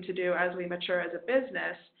looking to do as we mature as a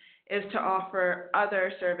business is to offer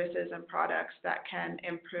other services and products that can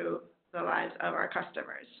improve the lives of our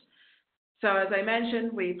customers. So as I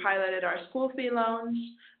mentioned, we piloted our school fee loans.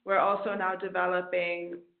 We're also now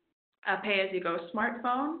developing a pay-as-you-go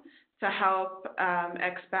smartphone to help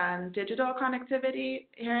expand digital connectivity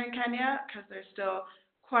here in Kenya, because there's still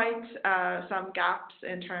quite some gaps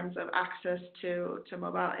in terms of access to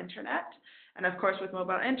mobile internet. And of course, with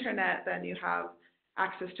mobile internet, then you have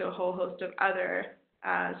access to a whole host of other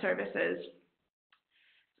services.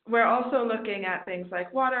 We're also looking at things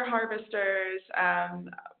like water harvesters.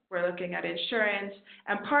 We're looking at insurance,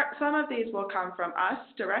 and some of these will come from us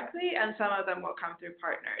directly, and some of them will come through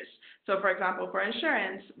partners. So for example, for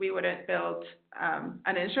insurance, we wouldn't build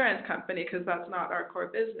an insurance company because that's not our core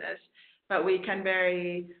business, but we can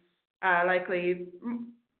very likely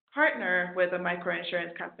partner with a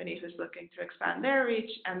microinsurance company who's looking to expand their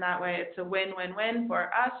reach, and that way it's a win-win-win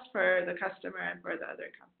for us, for the customer, and for the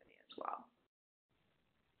other company as well.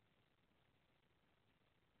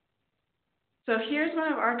 So here's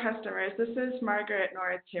one of our customers. This is Margaret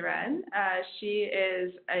Noratiren. She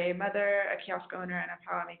is a mother, a kiosk owner, and a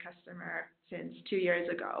PowerMe customer since 2 years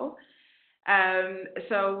ago.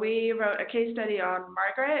 So we wrote a case study on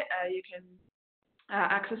Margaret. You can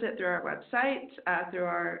access it through our website, through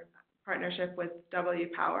our partnership with W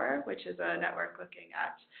Power, which is a network looking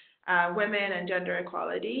at women and gender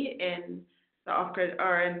equality in the off-grid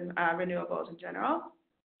or in renewables in general.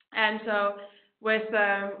 And so with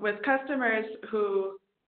customers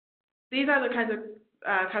these are the kinds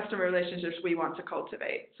of customer relationships we want to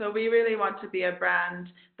cultivate. So we really want to be a brand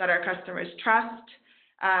that our customers trust,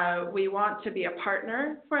 We want to be a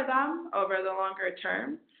partner for them over the longer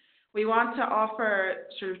term. We want to offer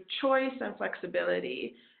sort of choice and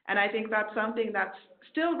flexibility. And I think that's something that's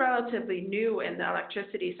still relatively new in the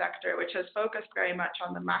electricity sector, which has focused very much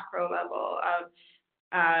on the macro level of,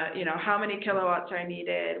 how many kilowatts are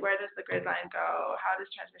needed, where does the grid line go, how does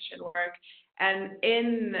transmission work. And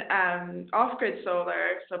in off-grid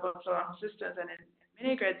solar, so both solar home systems and in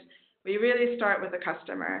mini-grids, we really start with the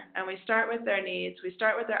customer, and we start with their needs, we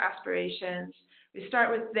start with their aspirations, we start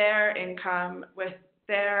with their income, with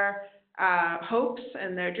their hopes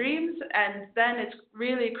and their dreams, and then it's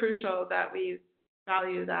really crucial that we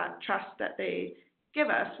value that trust that they give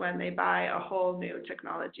us when they buy a whole new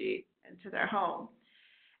technology into their home.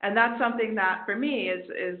 And that's something that for me is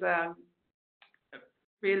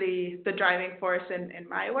really the driving force in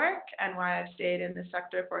my work, and why I've stayed in this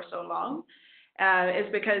sector for so long,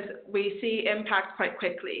 is because we see impact quite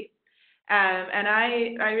quickly. And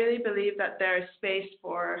I really believe that there's space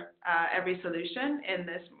for every solution in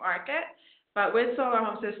this market. But with solar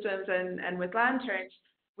home systems and with lanterns,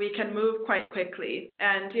 we can move quite quickly.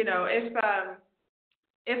 And,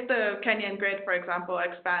 if the Kenyan grid, for example,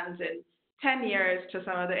 expands in 10 years to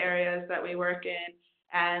some of the areas that we work in,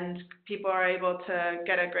 and people are able to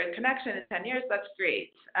get a grid connection in 10 years, that's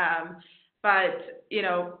great. But,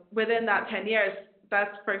 within that 10 years,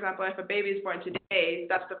 that's, for example, if a baby is born today,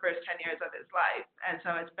 that's the first 10 years of his life. And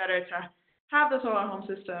so it's better to have the solar home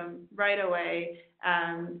system right away,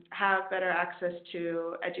 have better access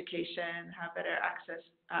to education, have better access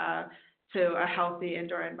to a healthy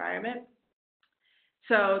indoor environment.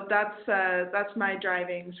 So that's my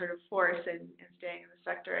driving sort of force in staying in the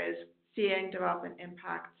sector, is seeing development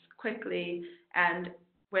impacts quickly and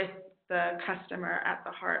with the customer at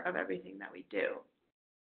the heart of everything that we do.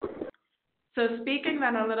 So speaking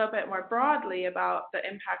then a little bit more broadly about the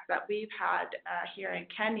impact that we've had here in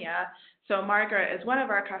Kenya, so Margaret is one of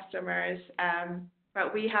our customers,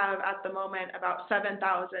 but we have at the moment about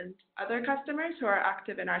 7,000 other customers who are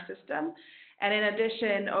active in our system. And in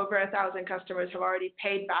addition, over 1,000 customers have already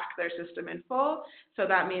paid back their system in full. So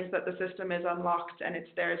that means that the system is unlocked and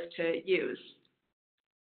it's theirs to use.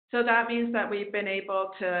 So that means that we've been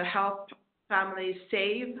able to help families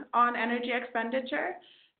save on energy expenditure,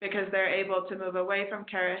 because they're able to move away from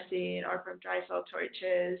kerosene or from dry cell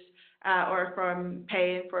torches or from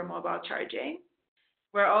paying for mobile charging.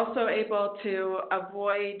 We're also able to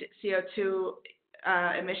avoid CO2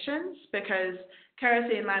 emissions, because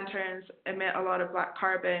kerosene lanterns emit a lot of black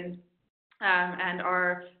carbon and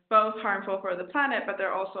are both harmful for the planet, but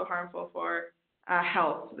they're also harmful for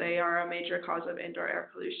health. They are a major cause of indoor air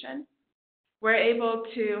pollution. We're able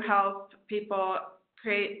to help people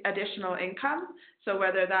create additional income. So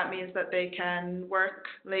whether that means that they can work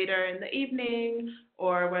later in the evening,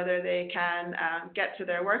 or whether they can get to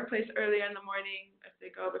their workplace earlier in the morning if they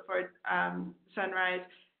go before sunrise.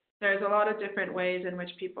 There's a lot of different ways in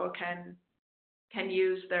which people can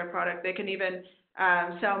use their product. They can even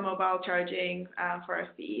sell mobile charging for a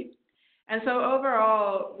fee. And so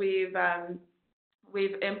overall, we've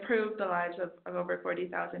improved the lives of over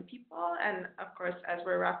 40,000 people. And of course, as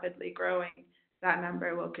we're rapidly growing, that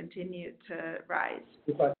number will continue to rise.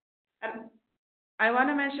 And I want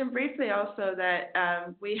to mention briefly also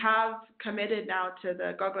that we have committed now to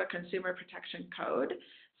the GOGLA Consumer Protection Code.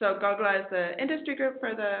 So GOGLA is the industry group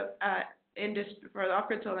for the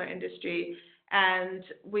off-grid solar industry, and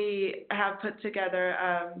we have put together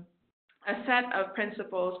a set of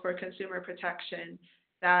principles for consumer protection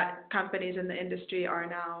that companies in the industry are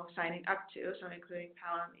now signing up to, so including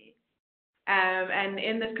PowerMe. And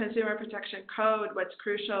in this consumer protection code, what's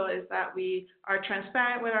crucial is that we are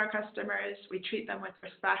transparent with our customers, we treat them with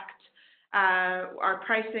respect, our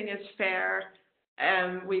pricing is fair,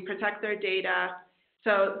 we protect their data.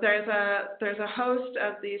 So there's a host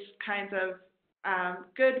of these kinds of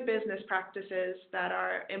good business practices that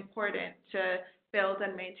are important to build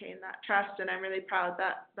and maintain that trust, and I'm really proud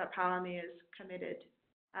that PowerMe is committed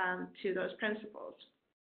to those principles.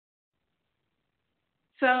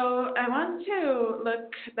 So I want to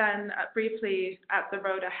look then briefly at the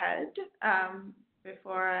road ahead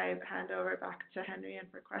before I hand over back to Henry and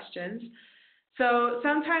for questions. So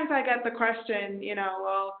sometimes I get the question,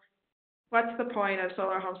 well, what's the point of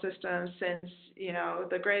solar home systems since,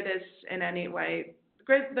 the grid is in any way,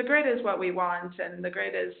 the grid is what we want, and the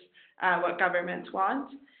grid is what governments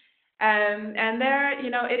want. And there,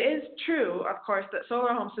 it is true, of course, that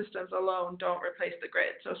solar home systems alone don't replace the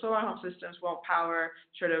grid. So solar home systems won't power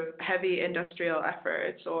sort of heavy industrial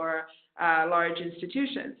efforts or large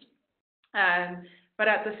institutions. But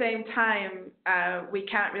at the same time, we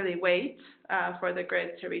can't really wait for the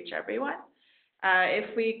grid to reach everyone.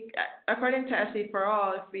 If we, according to SE for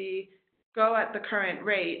All, if we go at the current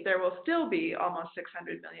rate, there will still be almost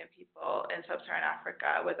 600 million people in sub-Saharan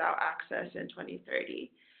Africa without access in 2030.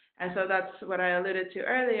 And so that's what I alluded to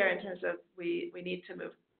earlier in terms of we need to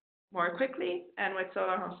move more quickly, and with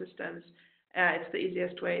solar home systems, it's the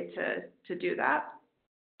easiest way to do that.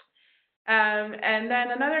 And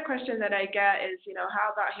then another question that I get is,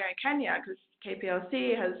 how about here in Kenya? Because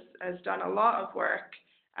KPLC has done a lot of work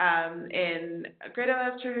in grid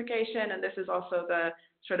electrification, and this is also the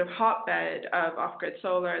sort of hotbed of off-grid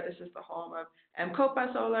solar. This is the home of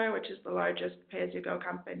Mkopa Solar, which is the largest pay-as-you-go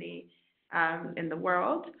company in the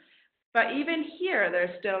world. But even here,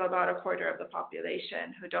 there's still about a quarter of the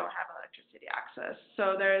population who don't have electricity access.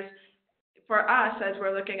 So for us, as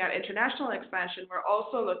we're looking at international expansion, we're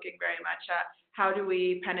also looking very much at how do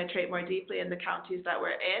we penetrate more deeply in the counties that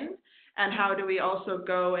we're in, and how do we also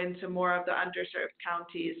go into more of the underserved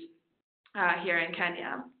counties here in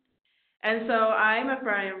Kenya. And so I'm a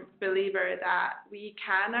firm believer that we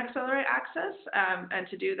can accelerate access, and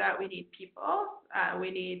to do that, we need people,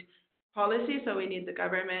 we need policy, so we need the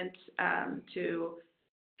government to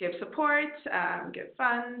give support, give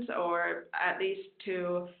funds, or at least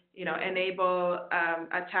to enable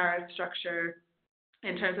a tariff structure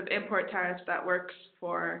in terms of import tariffs that works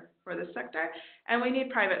for the sector. And we need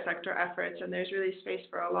private sector efforts, and there's really space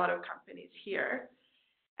for a lot of companies here.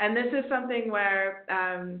 And this is something where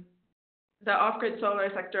the off-grid solar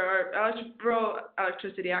sector, or rural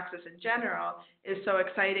electricity access in general, is so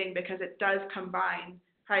exciting because it does combine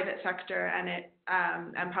private sector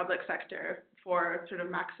and public sector for sort of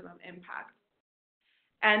maximum impact.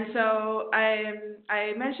 And so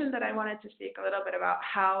I mentioned that I wanted to speak a little bit about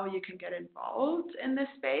how you can get involved in this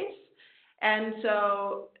space. And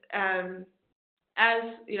so as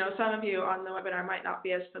some of you on the webinar might not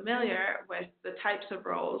be as familiar with the types of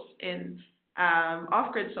roles in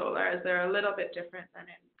off-grid solar, as they're a little bit different than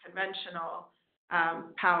in conventional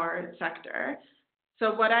power sector.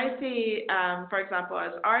 So what I see, for example,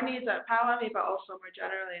 as our needs at PowerMe, but also more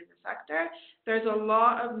generally in the sector, there's a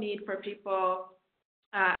lot of need for people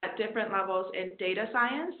at different levels in data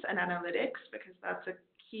science and analytics, because that's a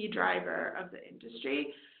key driver of the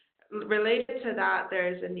industry. Related to that,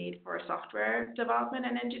 there's a need for software development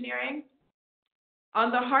and engineering. On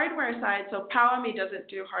the hardware side, so PowerMe doesn't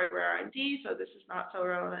do hardware R&D, so this is not so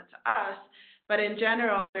relevant to us. But in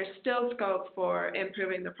general, there's still scope for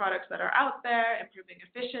improving the products that are out there, improving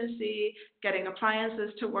efficiency, getting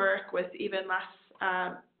appliances to work with even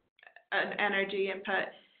less energy input.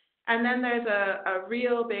 And then there's a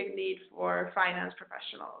real big need for finance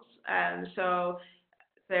professionals. And so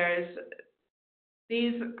there's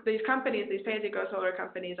these companies, these pay-as-you-go solar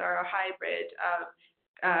companies, are a hybrid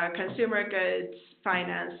of consumer goods,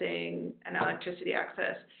 financing, and electricity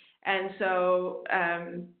access. And so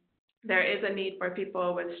there is a need for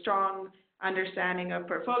people with strong understanding of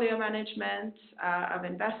portfolio management, of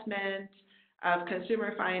investment, of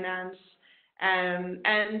consumer finance,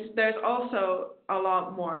 and there's also a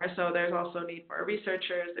lot more. So there's also need for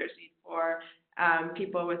researchers, there's need for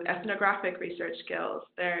people with ethnographic research skills,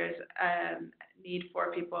 there's need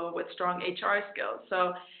for people with strong HR skills.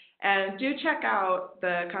 So do check out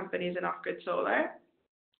the companies in off-grid solar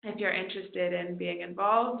if you're interested in being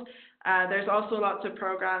involved. There's also lots of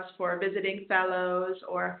programs for visiting fellows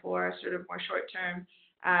or for sort of more short-term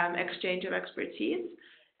exchange of expertise.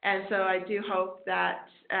 And so I do hope that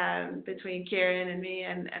between Kieran and me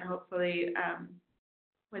and hopefully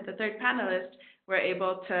with the third panelist, we're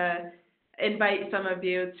able to invite some of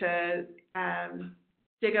you to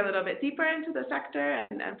dig a little bit deeper into the sector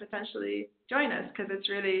and potentially join us, because it's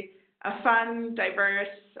really a fun, diverse,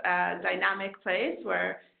 dynamic place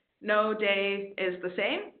where no day is the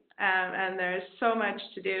same. And there's so much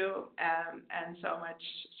to do and so much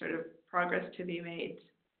sort of progress to be made.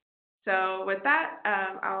 So with that,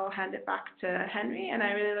 I'll hand it back to Henry, and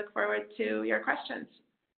I really look forward to your questions.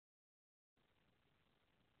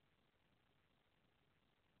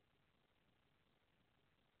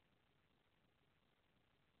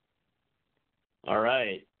 All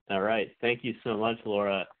right. Thank you so much,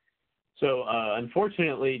 Laura. So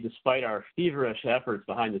unfortunately, despite our feverish efforts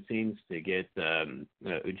behind the scenes to get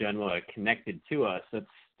Ujenwa connected to us,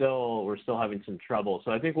 we're still having some trouble.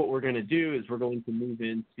 So I think what we're going to do is we're going to move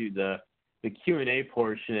into the Q&A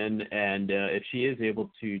portion, and if she is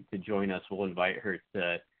able to join us, we'll invite her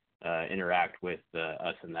to interact with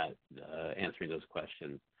us in that answering those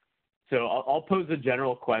questions. So I'll pose a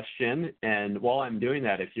general question, and while I'm doing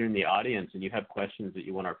that, if you're in the audience and you have questions that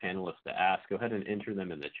you want our panelists to ask, go ahead and enter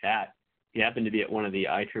them in the chat. If you happen to be at one of the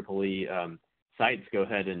IEEE sites, go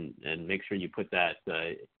ahead and make sure you put that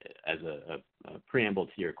as a preamble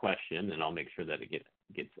to your question, and I'll make sure that it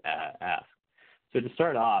gets asked. So to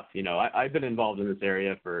start off, I've been involved in this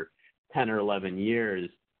area for 10 or 11 years,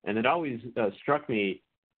 and it always struck me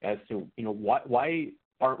as to, why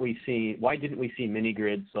didn't we see mini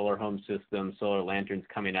grid, solar home systems, solar lanterns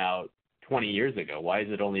coming out 20 years ago? Why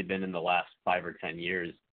has it only been in the last 5 or 10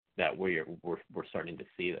 years that we're starting to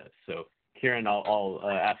see this? So Kieran, I'll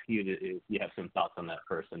ask you if you have some thoughts on that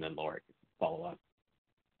first, and then Laura can follow up.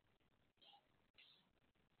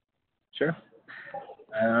 Sure.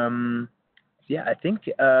 Yeah, I think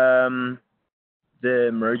the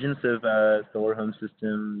emergence of solar home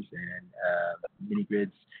systems and mini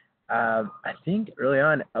grids, I think early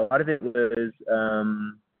on, a lot of it was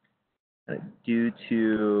due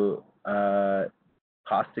to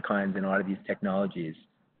cost declines in a lot of these technologies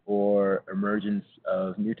or emergence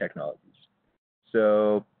of new technologies.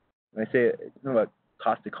 So when I say about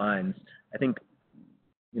cost declines, I think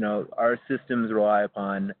our systems rely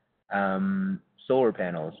upon solar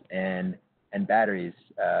panels and batteries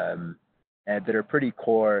that are pretty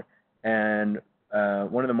core and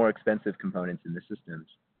one of the more expensive components in the systems.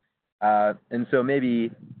 And so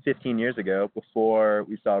maybe 15 years ago, before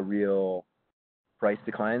we saw real price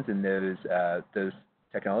declines in those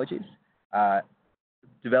technologies,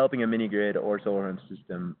 developing a mini grid or solar home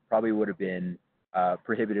system probably would have been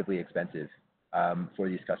prohibitively expensive for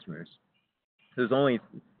these customers. So it was only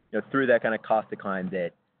through that kind of cost decline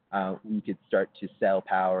that we could start to sell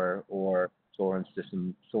power or solar home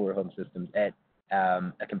systems at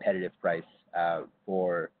a competitive price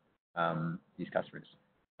for these customers.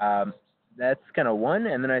 That's kind of one,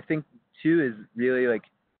 and then I think two is really like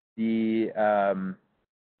the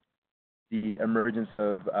emergence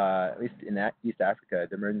of at least in East Africa,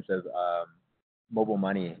 the emergence of mobile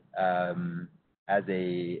money as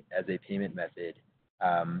a payment method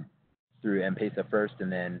through M-Pesa first,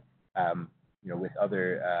 and then with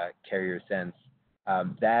other carrier cents,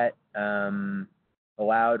 that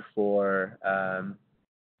allowed for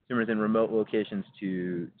consumers in remote locations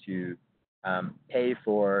to pay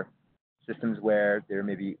for systems where they're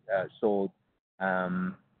maybe sold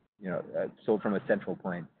from a central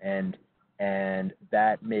point, and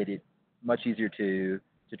that made it much easier to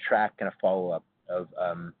track kind of follow up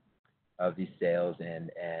of these sales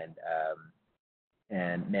and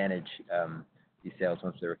manage these sales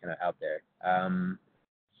once they were kind of out there.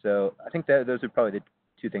 So I think that those are probably the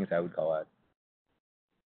two things I would call out.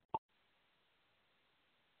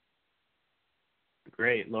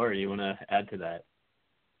 Great. Laura, you want to add to that?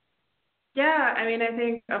 Yeah, I mean, I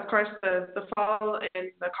think, of course, the fall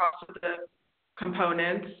in the cost of the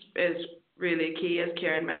components is really key, as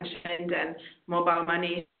Kieran mentioned, and mobile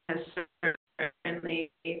money has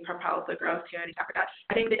certainly propelled the growth here in East Africa.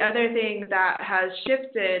 I think the other thing that has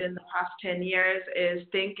shifted in the past 10 years is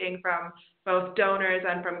thinking from both donors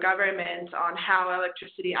and from governments on how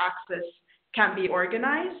electricity access can be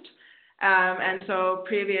organized. And so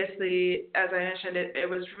previously, as I mentioned, it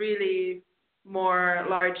was really more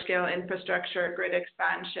large-scale infrastructure, grid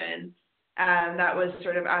expansion, and that was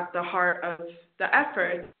sort of at the heart of the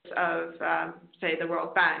efforts of, say, the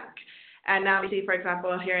World Bank. And now we see, for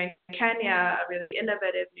example, here in Kenya, a really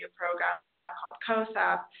innovative new program called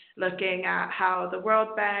COSAP, looking at how the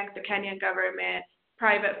World Bank, the Kenyan government,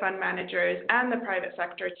 private fund managers, and the private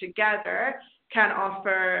sector together can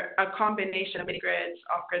offer a combination of mini grids,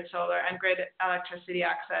 off-grid solar, and grid electricity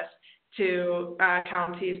access to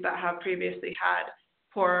counties that have previously had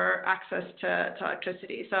poor access to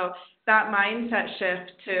electricity. So that mindset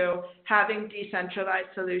shift to having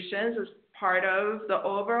decentralized solutions as part of the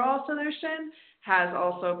overall solution has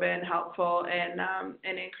also been helpful in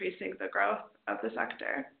increasing the growth of the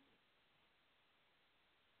sector.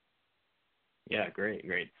 Yeah, great.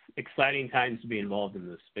 Exciting times to be involved in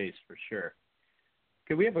this space for sure.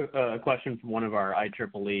 Could we have a question from one of our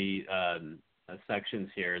IEEE sections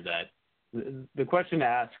here? That the question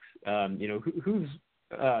asks, who's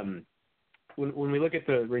when we look at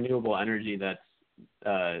the renewable energy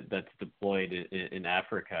that's deployed in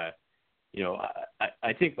Africa,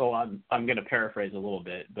 I think, I'm going to paraphrase a little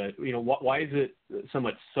bit, but why is it so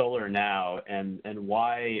much solar now, and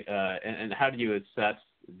why and how do you assess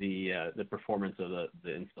the performance of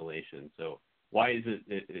the installation? So why is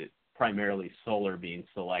it primarily solar being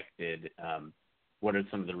selected? What are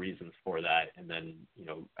some of the reasons for that? And then,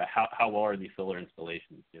 how well are these solar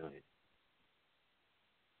installations doing?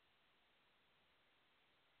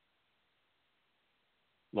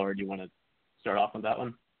 Laura, do you want to start off on that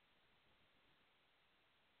one?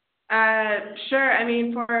 Sure. I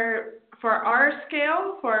mean, for our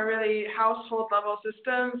scale, for really household level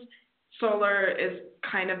systems, solar is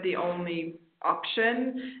kind of the only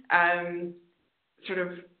option. sort of,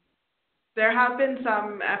 there have been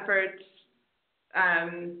some efforts,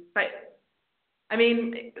 but I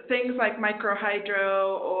mean, things like micro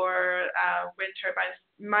hydro or wind turbines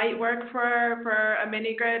might work for a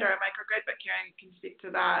mini grid or a microgrid, but Kieran can speak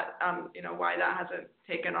to that, you know, why that hasn't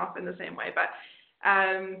taken off in the same way. But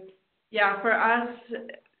yeah, for us,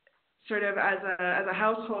 sort of as a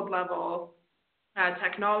household level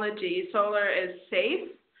technology, solar is safe.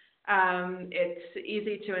 It's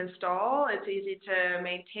easy to install. It's easy to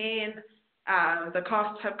maintain. The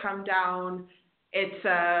costs have come down. It's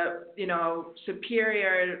you know,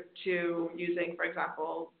 superior to using, for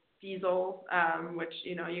example, diesel, which,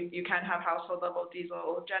 you know, you can have household level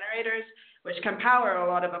diesel generators, which can power a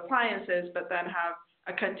lot of appliances, but then have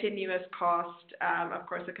a continuous cost, of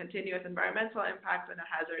course, a continuous environmental impact and a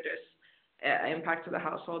hazardous impact to the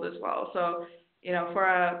household as well. So, you know, for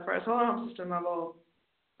a solar home system level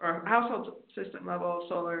or household system level,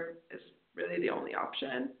 solar is really the only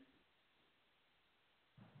option.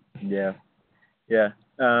 Yeah. Yeah.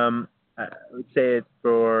 I would say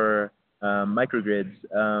for microgrids,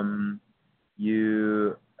 I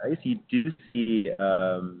guess you do see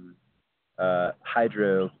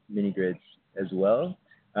hydro mini grids as well,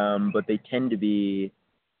 but they tend to be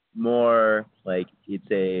more like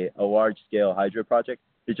it's a large scale hydro project.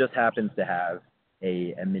 It just happens to have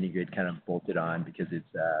a mini grid kind of bolted on because it's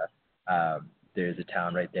there's a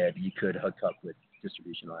town right there that you could hook up with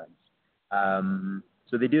distribution lines.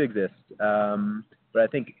 So they do exist, but I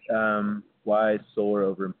think why solar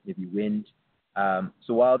over maybe wind?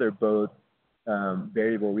 So while they're both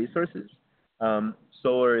variable resources,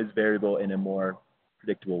 solar is variable in a more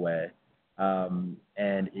predictable way, and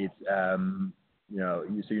it's you know,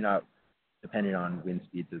 so you're not dependent on wind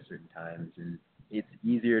speeds at certain times, and it's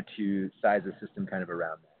easier to size a system kind of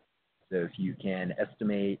around that. So if you can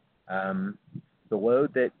estimate the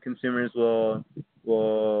load that consumers will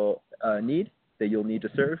need, that you'll need to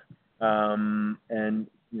serve, and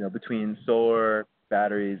you know, between solar,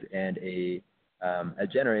 batteries, and a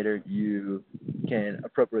generator, you can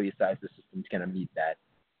appropriately size the system to kind of meet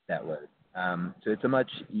that load. So it's a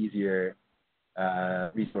much easier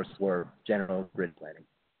resource for general grid planning.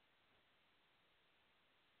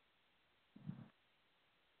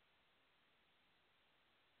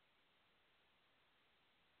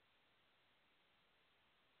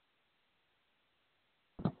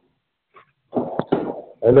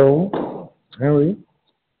 Hello, Henry.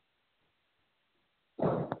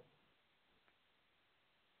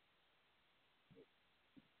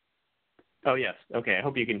 Oh, yes. Okay. I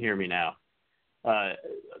hope you can hear me now.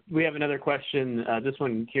 We have another question. This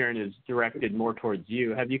one, Kieran, is directed more towards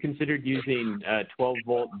you. Have you considered using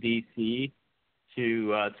 12-volt DC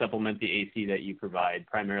to supplement the AC that you provide,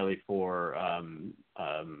 primarily for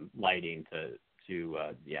lighting to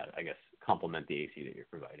yeah, I guess, complement the AC that you're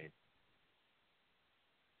providing?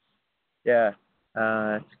 Yeah,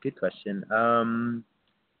 it's a good question.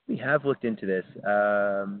 We have looked into this,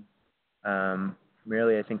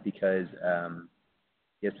 primarily I think because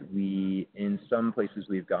yes, in some places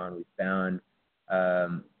we've gone, we've found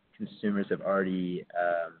consumers have already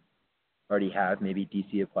have maybe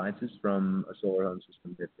DC appliances from a solar home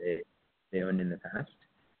system that they owned in the past.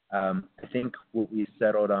 I think what we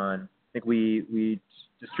settled on, I think we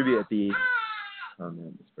distribute at the, oh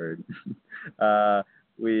man, this bird.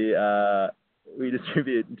 We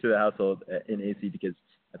distribute to the household in AC because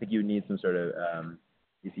I think you need some sort of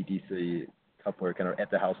AC-DC coupler kind of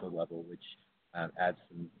at the household level, which adds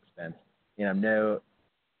some expense. And I'm no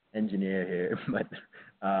engineer here, but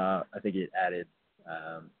I think it added,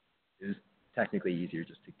 it was technically easier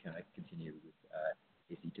just to kind of continue with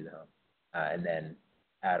AC to the home, and then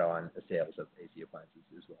add on the sales of AC appliances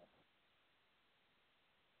as well.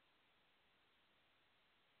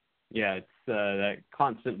 Yeah, it's that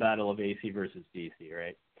constant battle of AC versus DC,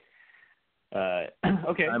 right?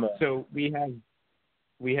 Okay, so we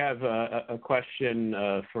have a question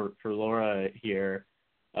for Laura here.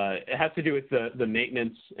 It has to do with the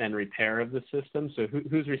maintenance and repair of the system. So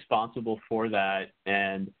who's responsible for that,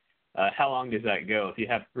 and how long does that go? If you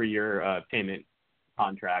have 3-year payment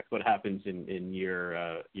contract, what happens in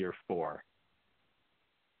year 4?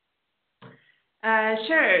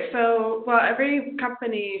 Sure. So, well, every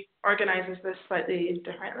company organizes this slightly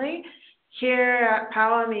differently. Here at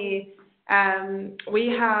PowerMe, we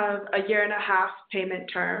have a 1.5-year payment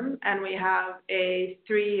term, and we have a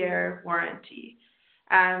 3-year warranty.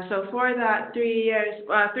 So for that 3 years,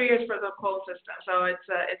 3 years for the whole system. So it's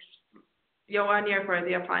 1 year for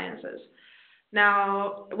the appliances.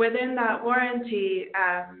 Now, within that warranty,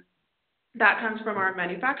 That comes from our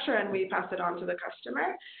manufacturer, and we pass it on to the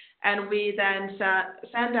customer. And we then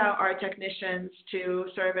send out our technicians to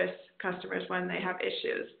service customers when they have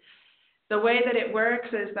issues. The way that it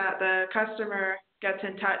works is that the customer gets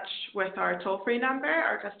in touch with our toll-free number,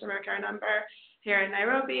 our customer care number here in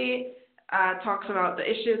Nairobi, talks about the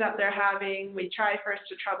issue that they're having. We try first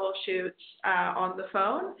to troubleshoot on the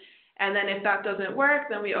phone. And then if that doesn't work,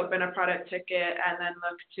 then we open a product ticket and then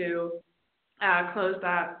look to close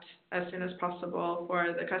that as soon as possible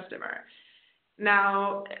for the customer.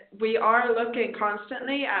 Now, we are looking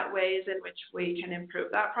constantly at ways in which we can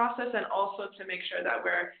improve that process, and also to make sure that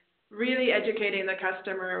we're really educating the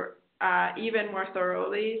customer even more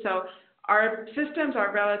thoroughly. So our systems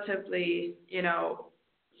are relatively,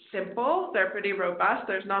 simple. They're pretty robust.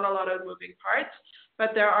 There's not a lot of moving parts,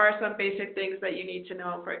 but there are some basic things that you need to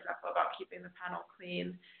know, for example, about keeping the panel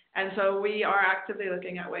clean. And so we are actively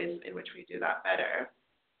looking at ways in which we do that better.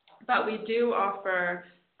 But we do offer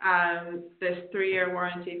this 3-year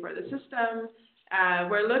warranty for the system.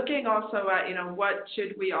 We're looking also at, what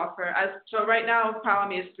should we offer? So right now,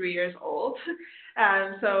 PowerMe is 3 years old.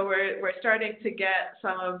 So we're starting to get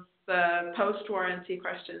some of the post-warranty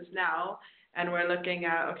questions now. And we're looking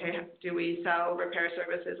at, okay, do we sell repair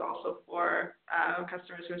services also for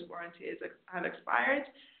customers whose warranties have expired?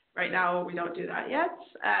 Right now, we don't do that yet,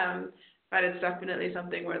 but it's definitely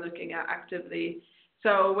something we're looking at actively.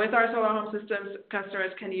 So with our solar home systems,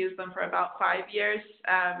 customers can use them for about 5 years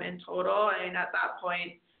in total. And at that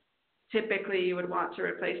point, typically you would want to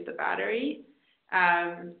replace the battery.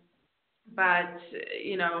 But,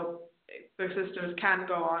 the systems can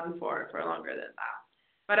go on for longer than that.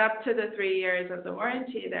 But up to the 3 years of the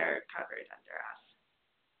warranty, they're covered under us.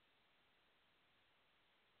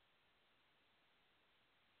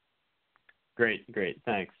 Great,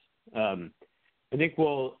 thanks. I think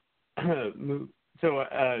we'll move. So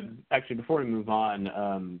actually, before we move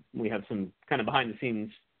on, we have some kind of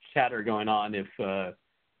behind-the-scenes chatter going on. If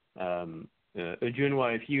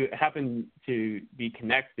Ujunwa, if you happen to be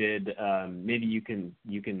connected, maybe you can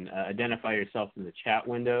identify yourself in the chat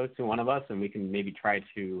window to one of us, and we can maybe try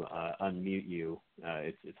to unmute you.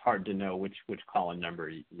 It's hard to know which call-in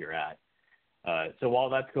number you're at. So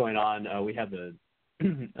while that's going on, we have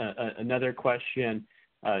another question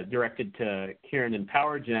directed to Kieran and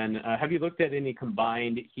PowerGen. Have you looked at any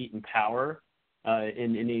combined heat and power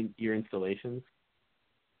in any of your installations?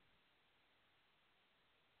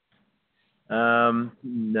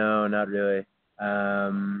 No, not really.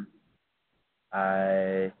 No,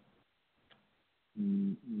 I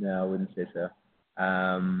wouldn't say so.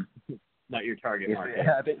 Not your target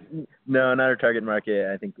market. No, not our target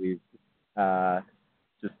market. I think we've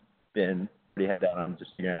just been pretty head down on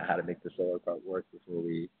just figuring out how to make the solar part work before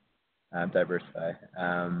we diversify.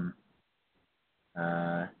 I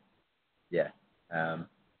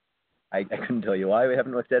couldn't tell you why we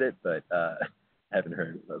haven't looked at it, but I haven't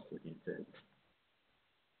heard of us looking into it.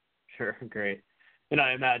 Sure, great. And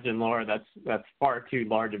I imagine, Laura, that's far too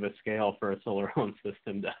large of a scale for a solar home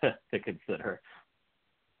system to consider.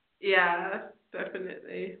 Yeah,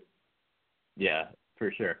 definitely. Yeah,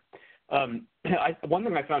 for sure. One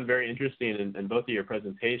thing I found very interesting in both of your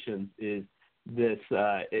presentations is this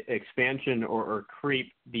expansion or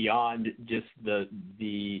creep beyond just the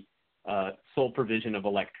sole provision of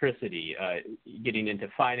electricity, getting into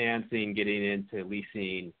financing, getting into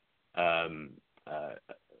leasing,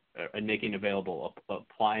 and making available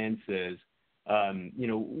appliances.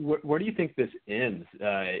 Where do you think this ends?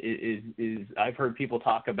 I've heard people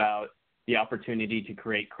talk about the opportunity to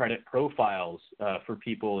create credit profiles for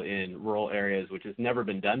people in rural areas, which has never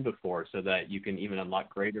been done before, so that you can even unlock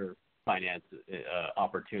greater finance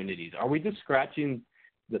opportunities. Are we just scratching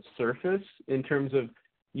the surface in terms of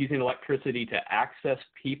using electricity to access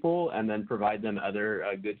people and then provide them other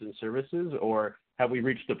goods and services, or have we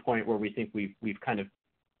reached a point where we think we've kind of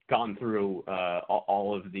gone through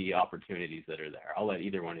all of the opportunities that are there? I'll let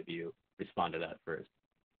either one of you respond to that first.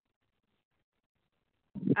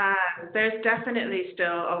 There's definitely still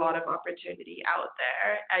a lot of opportunity out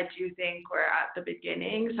there. I do think we're at the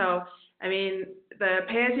beginning. So, I mean, the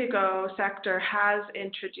pay-as-you-go sector has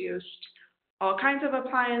introduced all kinds of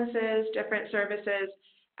appliances, different services,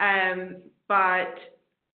 but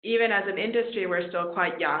even as an industry, we're still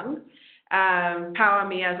quite young.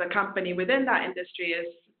 PowerMe as a company within that industry is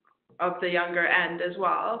of the younger end as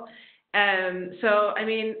well. So, I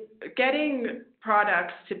mean, getting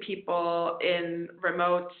products to people in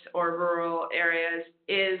remote or rural areas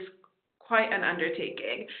is quite an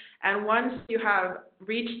undertaking. And once you have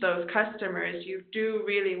reached those customers, you do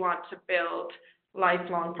really want to build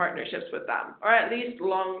lifelong partnerships with them, or at least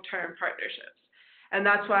long-term partnerships. And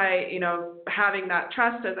that's why, having that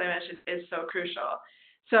trust, as I mentioned, is so crucial.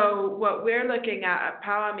 So what we're looking at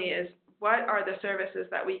PowerMe is what are the services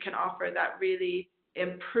that we can offer that really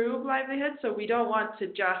improve livelihood. So we don't want to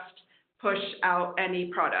just push out any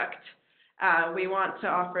product. We want to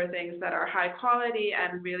offer things that are high quality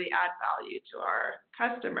and really add value to our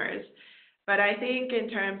customers. But I think in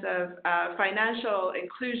terms of financial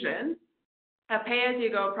inclusion, a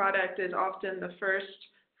pay-as-you-go product is often the first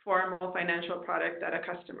formal financial product that a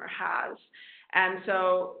customer has. And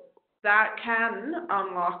so that can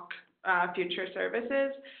unlock future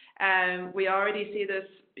services. And we already see this,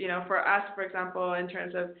 for us, for example, in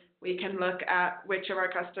terms of we can look at which of our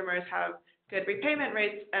customers have good repayment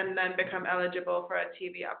rates and then become eligible for a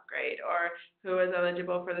TV upgrade, or who is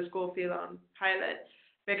eligible for the school fee loan pilot.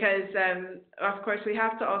 Because, of course, we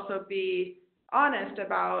have to also be honest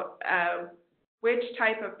about which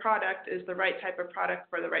type of product is the right type of product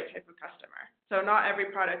for the right type of customer. So not every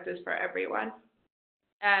product is for everyone.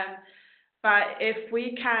 But if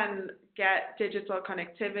we can get digital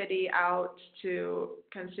connectivity out to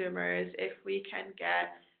consumers, if we can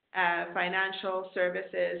get financial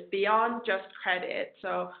services beyond just credit,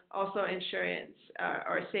 so also insurance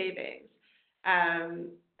or savings,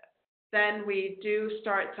 then we do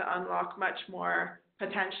start to unlock much more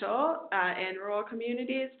potential in rural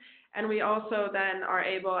communities. And we also then are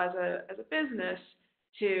able as a business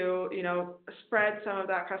to, spread some of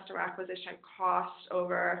that customer acquisition cost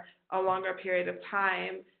over a longer period of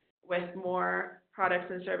time with more products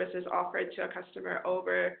and services offered to a customer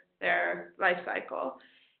over their life cycle.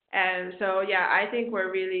 And so, yeah, I think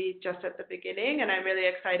we're really just at the beginning, and I'm really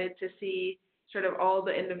excited to see sort of all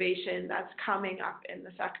the innovation that's coming up in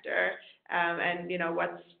the sector, and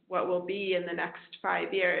what will be in the next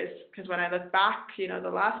 5 years. Because when I look back, the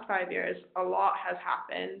last 5 years, a lot has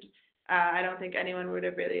happened. I don't think anyone would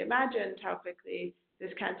have really imagined how quickly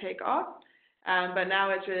this can take off. But now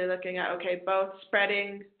it's really looking at, okay, both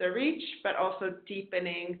spreading the reach, but also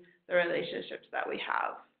deepening the relationships that we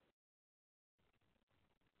have.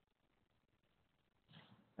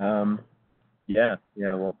 Well,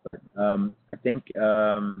 I think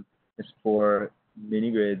as for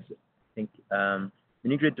mini grids, I think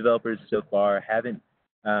mini grid developers so far haven't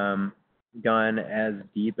gone as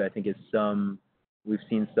deep, I think, as we've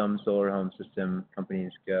seen some solar home system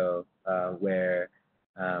companies go, where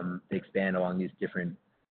they expand along these different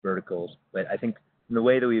verticals. But I think in the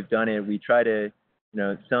way that we've done it, we try to,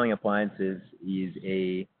 selling appliances is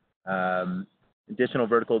a additional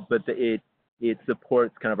vertical, but it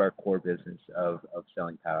supports kind of our core business of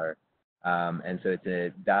selling power. And so it's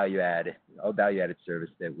a value-added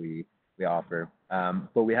service that we offer.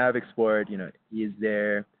 But we have explored, is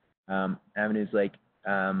there avenues like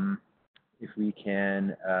if we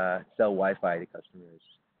can sell Wi-Fi to customers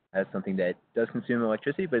as something that does consume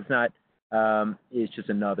electricity, but it's not, it's just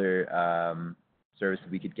another service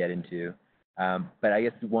that we could get into. But I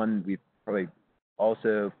guess the one we've probably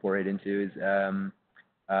also forayed into is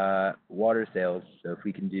water sales. So if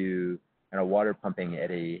we can do water pumping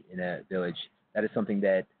in a village, that is something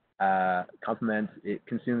that complements, it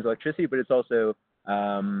consumes electricity, but it's also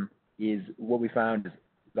is what we found is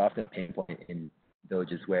often a pain point in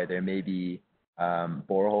villages where there may be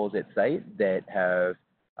boreholes at site that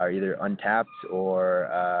are either untapped or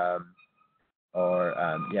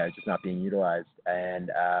just not being utilized. And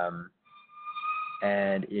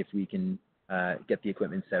if we can get the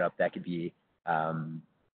equipment set up, that could be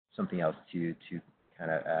something else to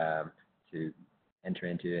kind of to enter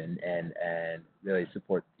into and really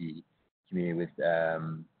support the community with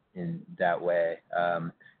in that way.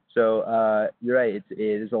 So you're right. It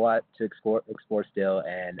is a lot to explore still,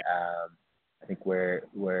 and I think we're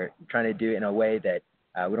trying to do it in a way that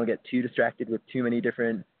we don't get too distracted with too many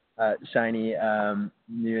different shiny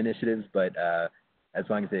new initiatives, but as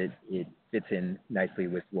long as it fits in nicely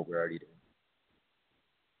with what we're already doing.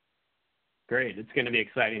 Great. It's going to be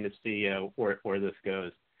exciting to see where this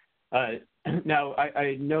goes. Now,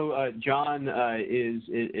 I know John is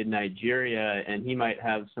in Nigeria, and he might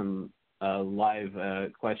have some live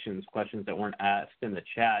questions that weren't asked in the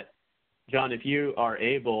chat. John, if you are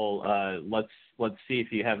able, let's see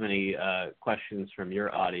if you have any questions from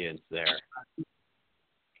your audience there.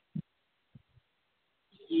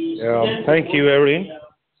 Thank you, Erin.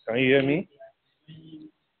 Can you hear me?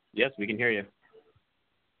 Yes, we can hear you.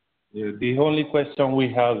 The only question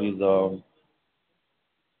we have is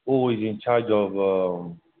who is in charge of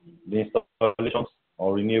the installations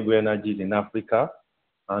of renewable energies in Africa,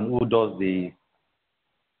 and who does the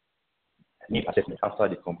assessment after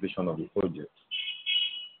the completion of the project?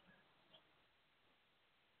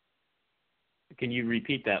 Can you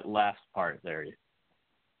repeat that last part there?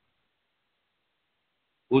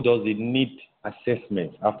 who does the need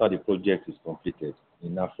assessment after the project is completed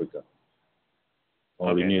in Africa.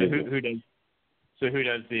 Okay, Renewable. so who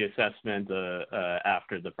does the assessment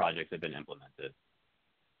after the projects have been implemented?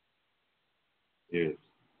 Yes.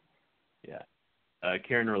 Yeah.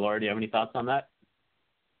 Kieran or Laura, do you have any thoughts on that?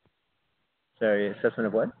 Sorry, assessment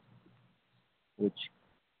of what? Which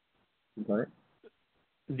component?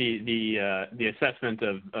 The assessment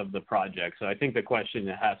of the project. So I think the question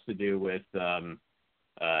has to do with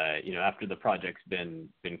after the project's been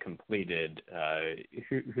completed,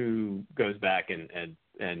 who goes back and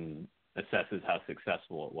assesses how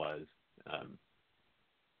successful it was.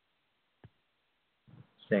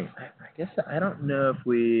 I guess I don't know if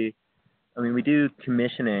we do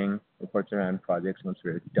commissioning reports around projects once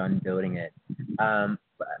we're done building it. But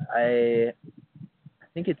I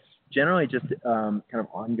think it's generally just kind of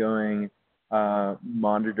ongoing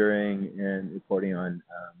monitoring and reporting on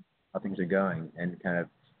how things are going, and kind of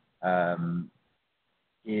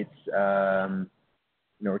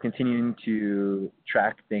we're continuing to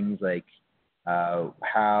track things like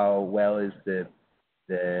how well is the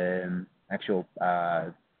actual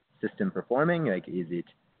system performing. Like, does it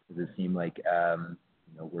seem like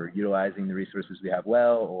we're utilizing the resources we have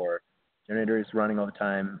well, or generators running all the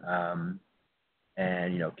time,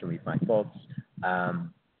 and can we find faults?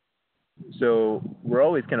 So we're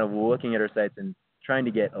always kind of looking at our sites and trying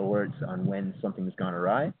to get alerts on when something's gone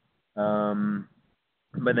awry.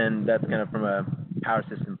 But then that's kind of from a power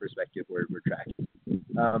system perspective where we're tracking.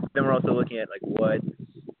 But then we're also looking at like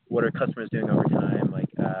what are customers doing over time? Like,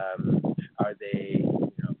 are they,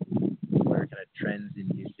 what are kind of trends in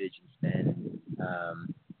usage and spend?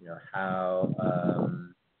 How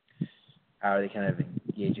are they kind of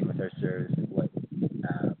engaging with our service? What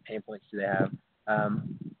pain points do they have?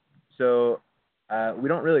 So we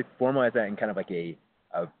don't really formalize that in kind of like an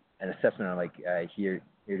assessment on like here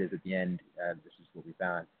it is at the end. This is what we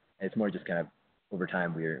found. And it's more just kind of over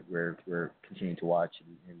time we're continuing to watch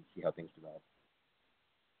and see how things develop.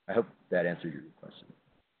 I hope that answered your question.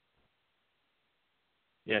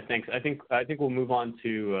 Yeah, thanks. I think we'll move on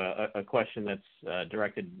to a question that's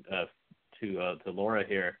directed to Laura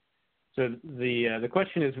here. So the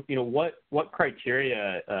question is, what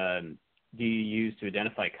criteria do you use to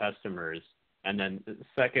identify customers? And then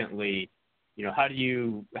secondly,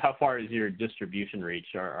 how far is your distribution reach?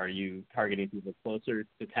 Are you targeting people closer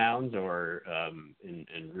to towns or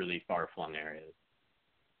in really far-flung areas?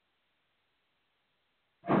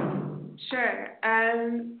 Sure.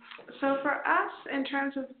 So for us, in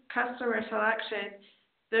terms of customer selection,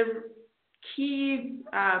 the key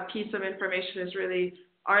piece of information is really,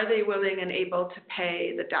 are they willing and able to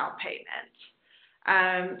pay the down payment?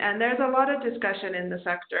 And there's a lot of discussion in the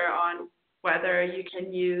sector on whether you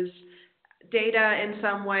can use data in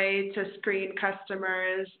some way to screen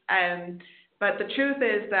customers. But the truth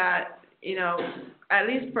is that, at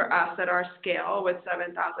least for us at our scale with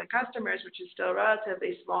 7,000 customers, which is still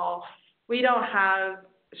relatively small, we don't have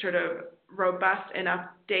sort of robust enough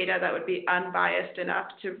data that would be unbiased enough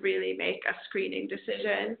to really make a screening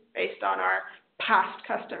decision based on our past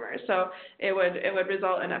customers. So it would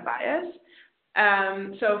result in a bias.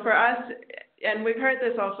 So for us, and we've heard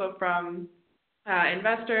this also from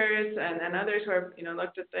investors and others who have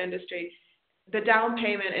looked at the industry, the down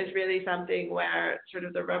payment is really something where sort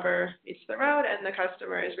of the rubber meets the road and the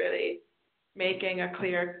customer is really making a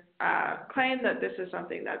clear claim that this is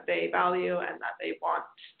something that they value and that they want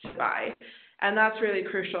to buy. And that's really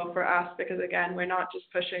crucial for us because, again, we're not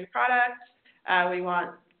just pushing products. We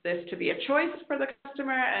want this to be a choice for the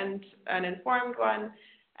customer and an informed one.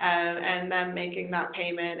 And then making that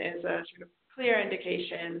payment is a sort of clear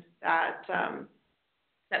indication that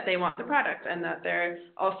that they want the product and that they're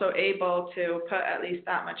also able to put at least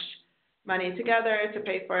that much money together to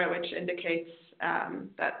pay for it, which indicates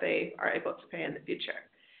that they are able to pay in the future.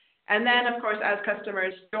 And then, of course, as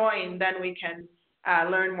customers join, then we can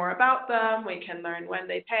learn more about them. We can learn when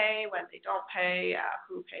they pay, when they don't pay,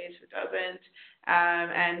 who pays, who doesn't,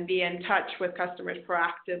 and be in touch with customers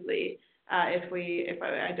proactively if we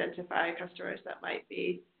identify customers that might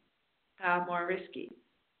be more risky.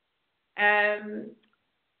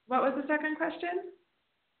 What was the second question?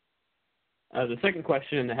 The second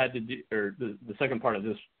question had to do, or the second part of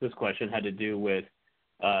this question had to do with,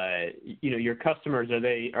 your customers.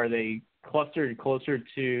 Are they clustered closer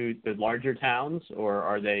to the larger towns, or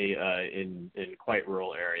are they in quite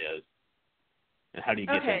rural areas? And how do you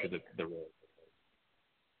get into the rural?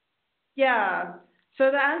 Yeah.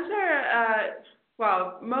 So the answer,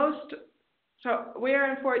 so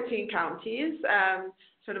we're in 14 counties,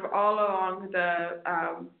 sort of all along the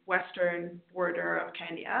western border of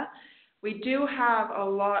Kenya. We do have a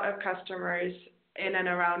lot of customers in and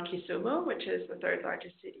around Kisumu, which is the third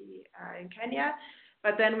largest city in Kenya.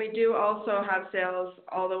 But then we do also have sales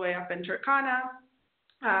all the way up in Turkana,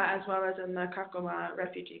 as well as in the Kakuma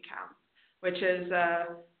refugee camp, which is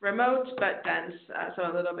remote but dense,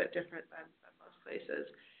 so a little bit different than most places.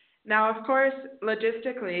 Now, of course,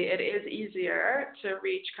 logistically, it is easier to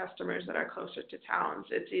reach customers that are closer to towns.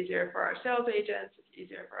 It's easier for our sales agents, it's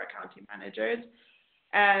easier for our county managers.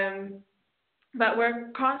 But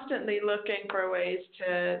we're constantly looking for ways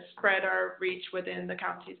to spread our reach within the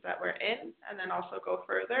counties that we're in and then also go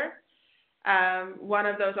further. One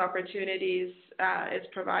of those opportunities is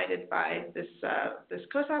provided by this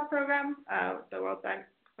COSAP program, the World Bank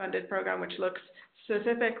funded program, which looks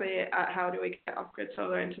specifically at how do we get off-grid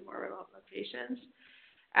solar into more remote locations.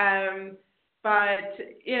 But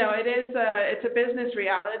you know, it's a business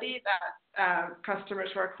reality that customers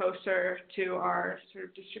who are closer to our sort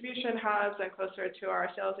of distribution hubs and closer to our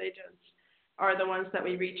sales agents are the ones that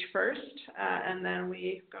we reach first, and then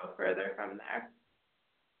we go further from there.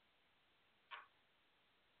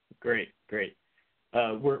 Great, great.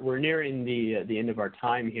 We're nearing the end of our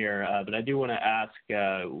time here, but I do want to ask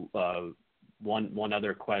one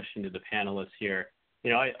other question to the panelists here.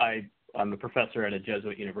 You know, I'm a professor at a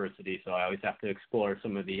Jesuit university, so I always have to explore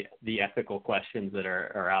some of the ethical questions that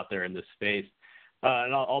are out there in this space.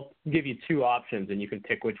 And I'll give you two options, and you can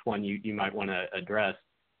pick which one you might want to address.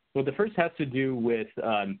 Well, the first has to do with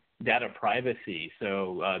data privacy.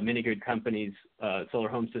 So mini-grid companies, solar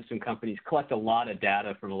home system companies collect a lot of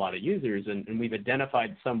data from a lot of users, and we've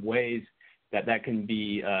identified some ways that can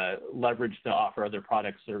be leveraged to offer other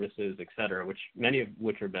products, services, et cetera, many of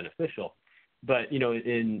which are beneficial. But, you know,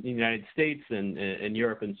 in the United States and in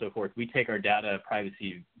Europe and so forth, we take our data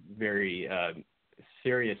privacy very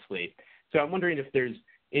seriously. So I'm wondering if there's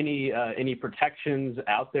any protections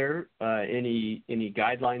out there, any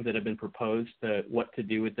guidelines that have been proposed to what to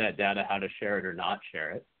do with that data, how to share it or not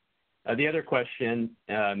share it. The other question,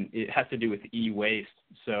 it has to do with e-waste.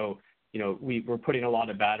 So, you know, we're putting a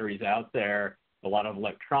lot of batteries out there, a lot of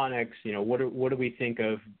electronics. You know, what do we think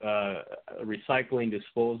of recycling,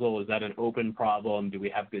 disposal? Is that an open problem? Do we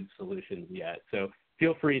have good solutions yet? So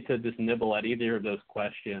feel free to just nibble at either of those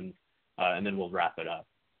questions, and then we'll wrap it up.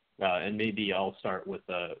 And maybe I'll start with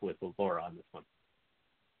Laura on this one.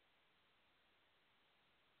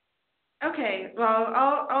 Okay, well,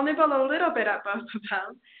 I'll nibble a little bit at both of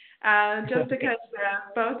them, just because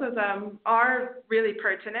both of them are really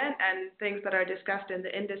pertinent and things that are discussed in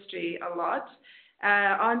the industry a lot.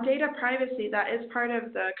 On data privacy, that is part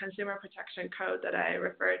of the Consumer Protection Code that I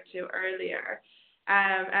referred to earlier.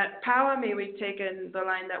 At PowerMe, we've taken the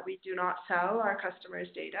line that we do not sell our customers'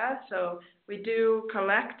 data. So we do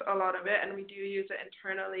collect a lot of it, and we do use it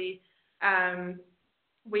internally.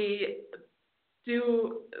 We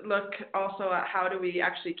do look also at how do we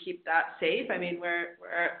actually keep that safe. I mean, we're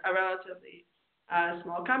a relatively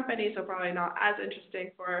small company, so probably not as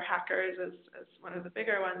interesting for hackers as one of the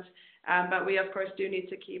bigger ones. But we, of course, do need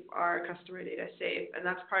to keep our customer data safe, and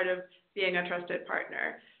that's part of being a trusted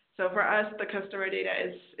partner. So for us, the customer data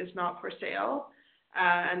is not for sale,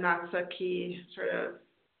 and that's a key sort of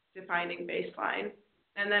defining baseline.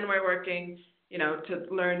 And then we're working, you know,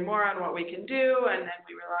 to learn more on what we can do, and then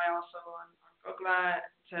we rely also on GOGLA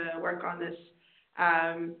to work on this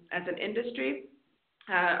as an industry.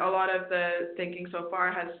 A lot of the thinking so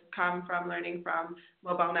far has come from learning from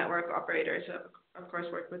mobile network operators who, of course,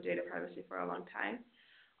 worked with data privacy for a long time.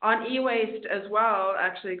 On e-waste as well,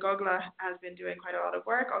 actually, GOGLA has been doing quite a lot of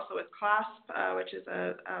work, also with CLASP, which is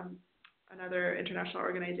another international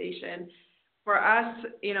organization. For us,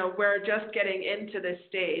 you know, we're just getting into this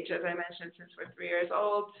stage, as I mentioned, since we're 3 years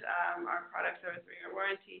old. Our products have a 3-year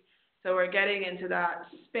warranty, so we're getting into that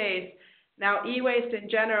space. Now, e-waste in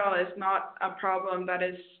general is not a problem that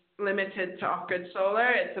is limited to off-grid solar.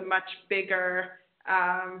 It's a much bigger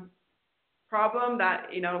problem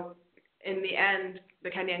that, you know, in the end, the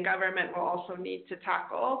Kenyan government will also need to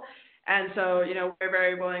tackle. And so, you know, we're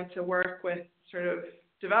very willing to work with sort of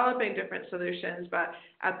developing different solutions, but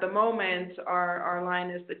at the moment, our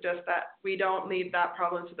line is that we don't leave that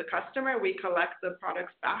problem to the customer. We collect the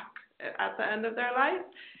products back at the end of their life.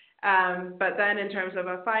 But then in terms of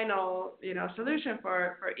a final, you know, solution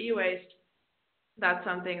for e-waste, that's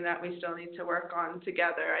something that we still need to work on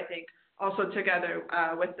together, I think, also together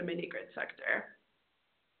with the mini-grid sector.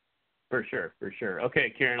 For sure, for sure.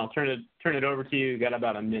 Okay, Kieran, I'll turn it over to you. You got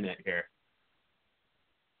about a minute here.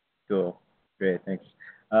 Cool. Great, thanks.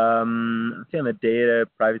 I'm saying the data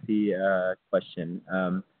privacy question.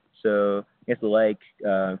 So I guess like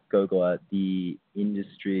GOGLA, the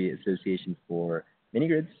Industry Association for mini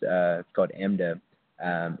grids. It's called AMDA.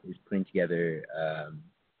 Is putting together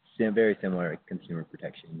very similar consumer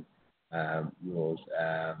protection rules,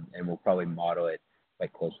 and we'll probably model it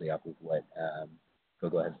quite closely off of what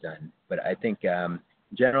Google has done. But I think in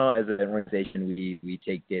general, as an organization, we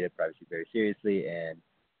take data privacy very seriously, and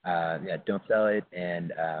yeah, don't sell it,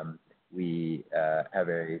 and we have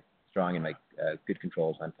very strong and good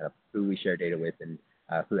controls on kind of who we share data with and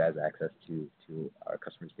who has access to our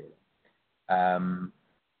customers' data.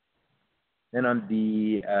 Then on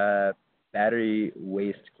the battery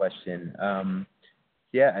waste question,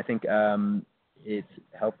 yeah, I think it's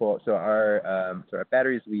helpful. So our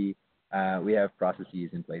batteries, we have processes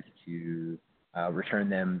in place to return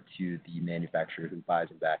them to the manufacturer who buys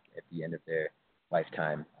them back at the end of their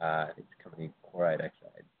lifetime. It's a company, Chloride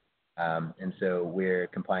Oxide. And so we're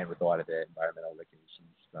compliant with a lot of the environmental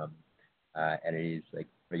regulations from entities like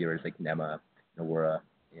regulators like NEMA, NOWURA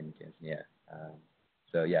in Tanzania.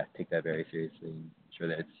 So yeah, take that very seriously and ensure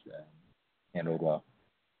that it's handled well.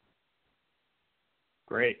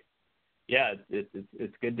 Great. Yeah,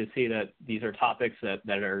 it's good to see that these are topics that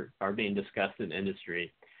are being discussed in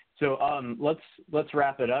industry. So let's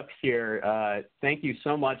wrap it up here. Thank you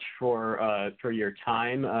so much for your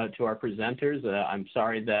time to our presenters. I'm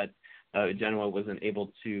sorry that Genoa wasn't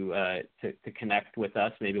able to connect with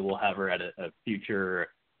us. Maybe we'll have her at a future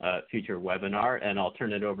webinar, and I'll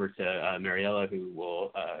turn it over to Mariella, who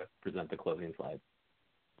will present the closing slide.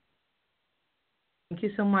 Thank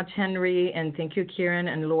you so much, Henry, and thank you, Kieran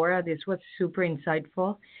and Laura. This was super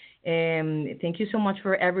insightful. Thank you so much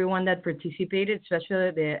for everyone that participated,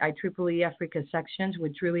 especially the IEEE Africa sections,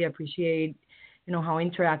 which really appreciate, how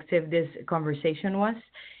interactive this conversation was.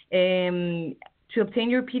 To obtain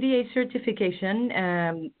your PDA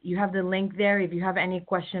certification, you have the link there. If you have any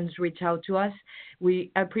questions, reach out to us.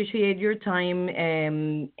 We appreciate your time.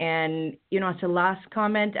 And as a last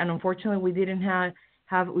comment, and unfortunately we didn't have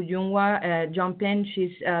Ujungwa jump in.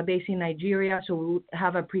 She's based in Nigeria, so we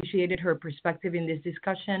have appreciated her perspective in this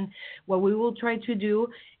discussion. What we will try to do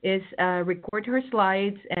is record her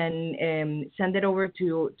slides and send it over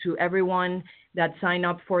to everyone that signed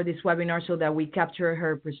up for this webinar so that we capture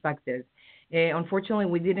her perspective. Unfortunately,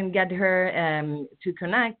 we didn't get her to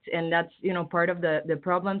connect, and that's part of the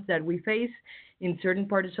problems that we face in certain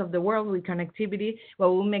parts of the world with connectivity.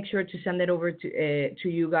 But we'll make sure to send it over to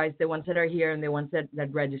you guys, the ones that are here and the ones that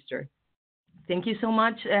register. Thank you so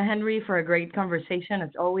much, Henry, for a great conversation. As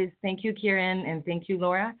always, thank you, Kieran, and thank you,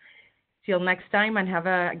 Laura. Till next time, and have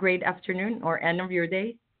a great afternoon or end of your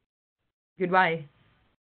day. Goodbye.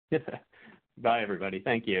 Bye, everybody.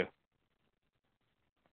 Thank you.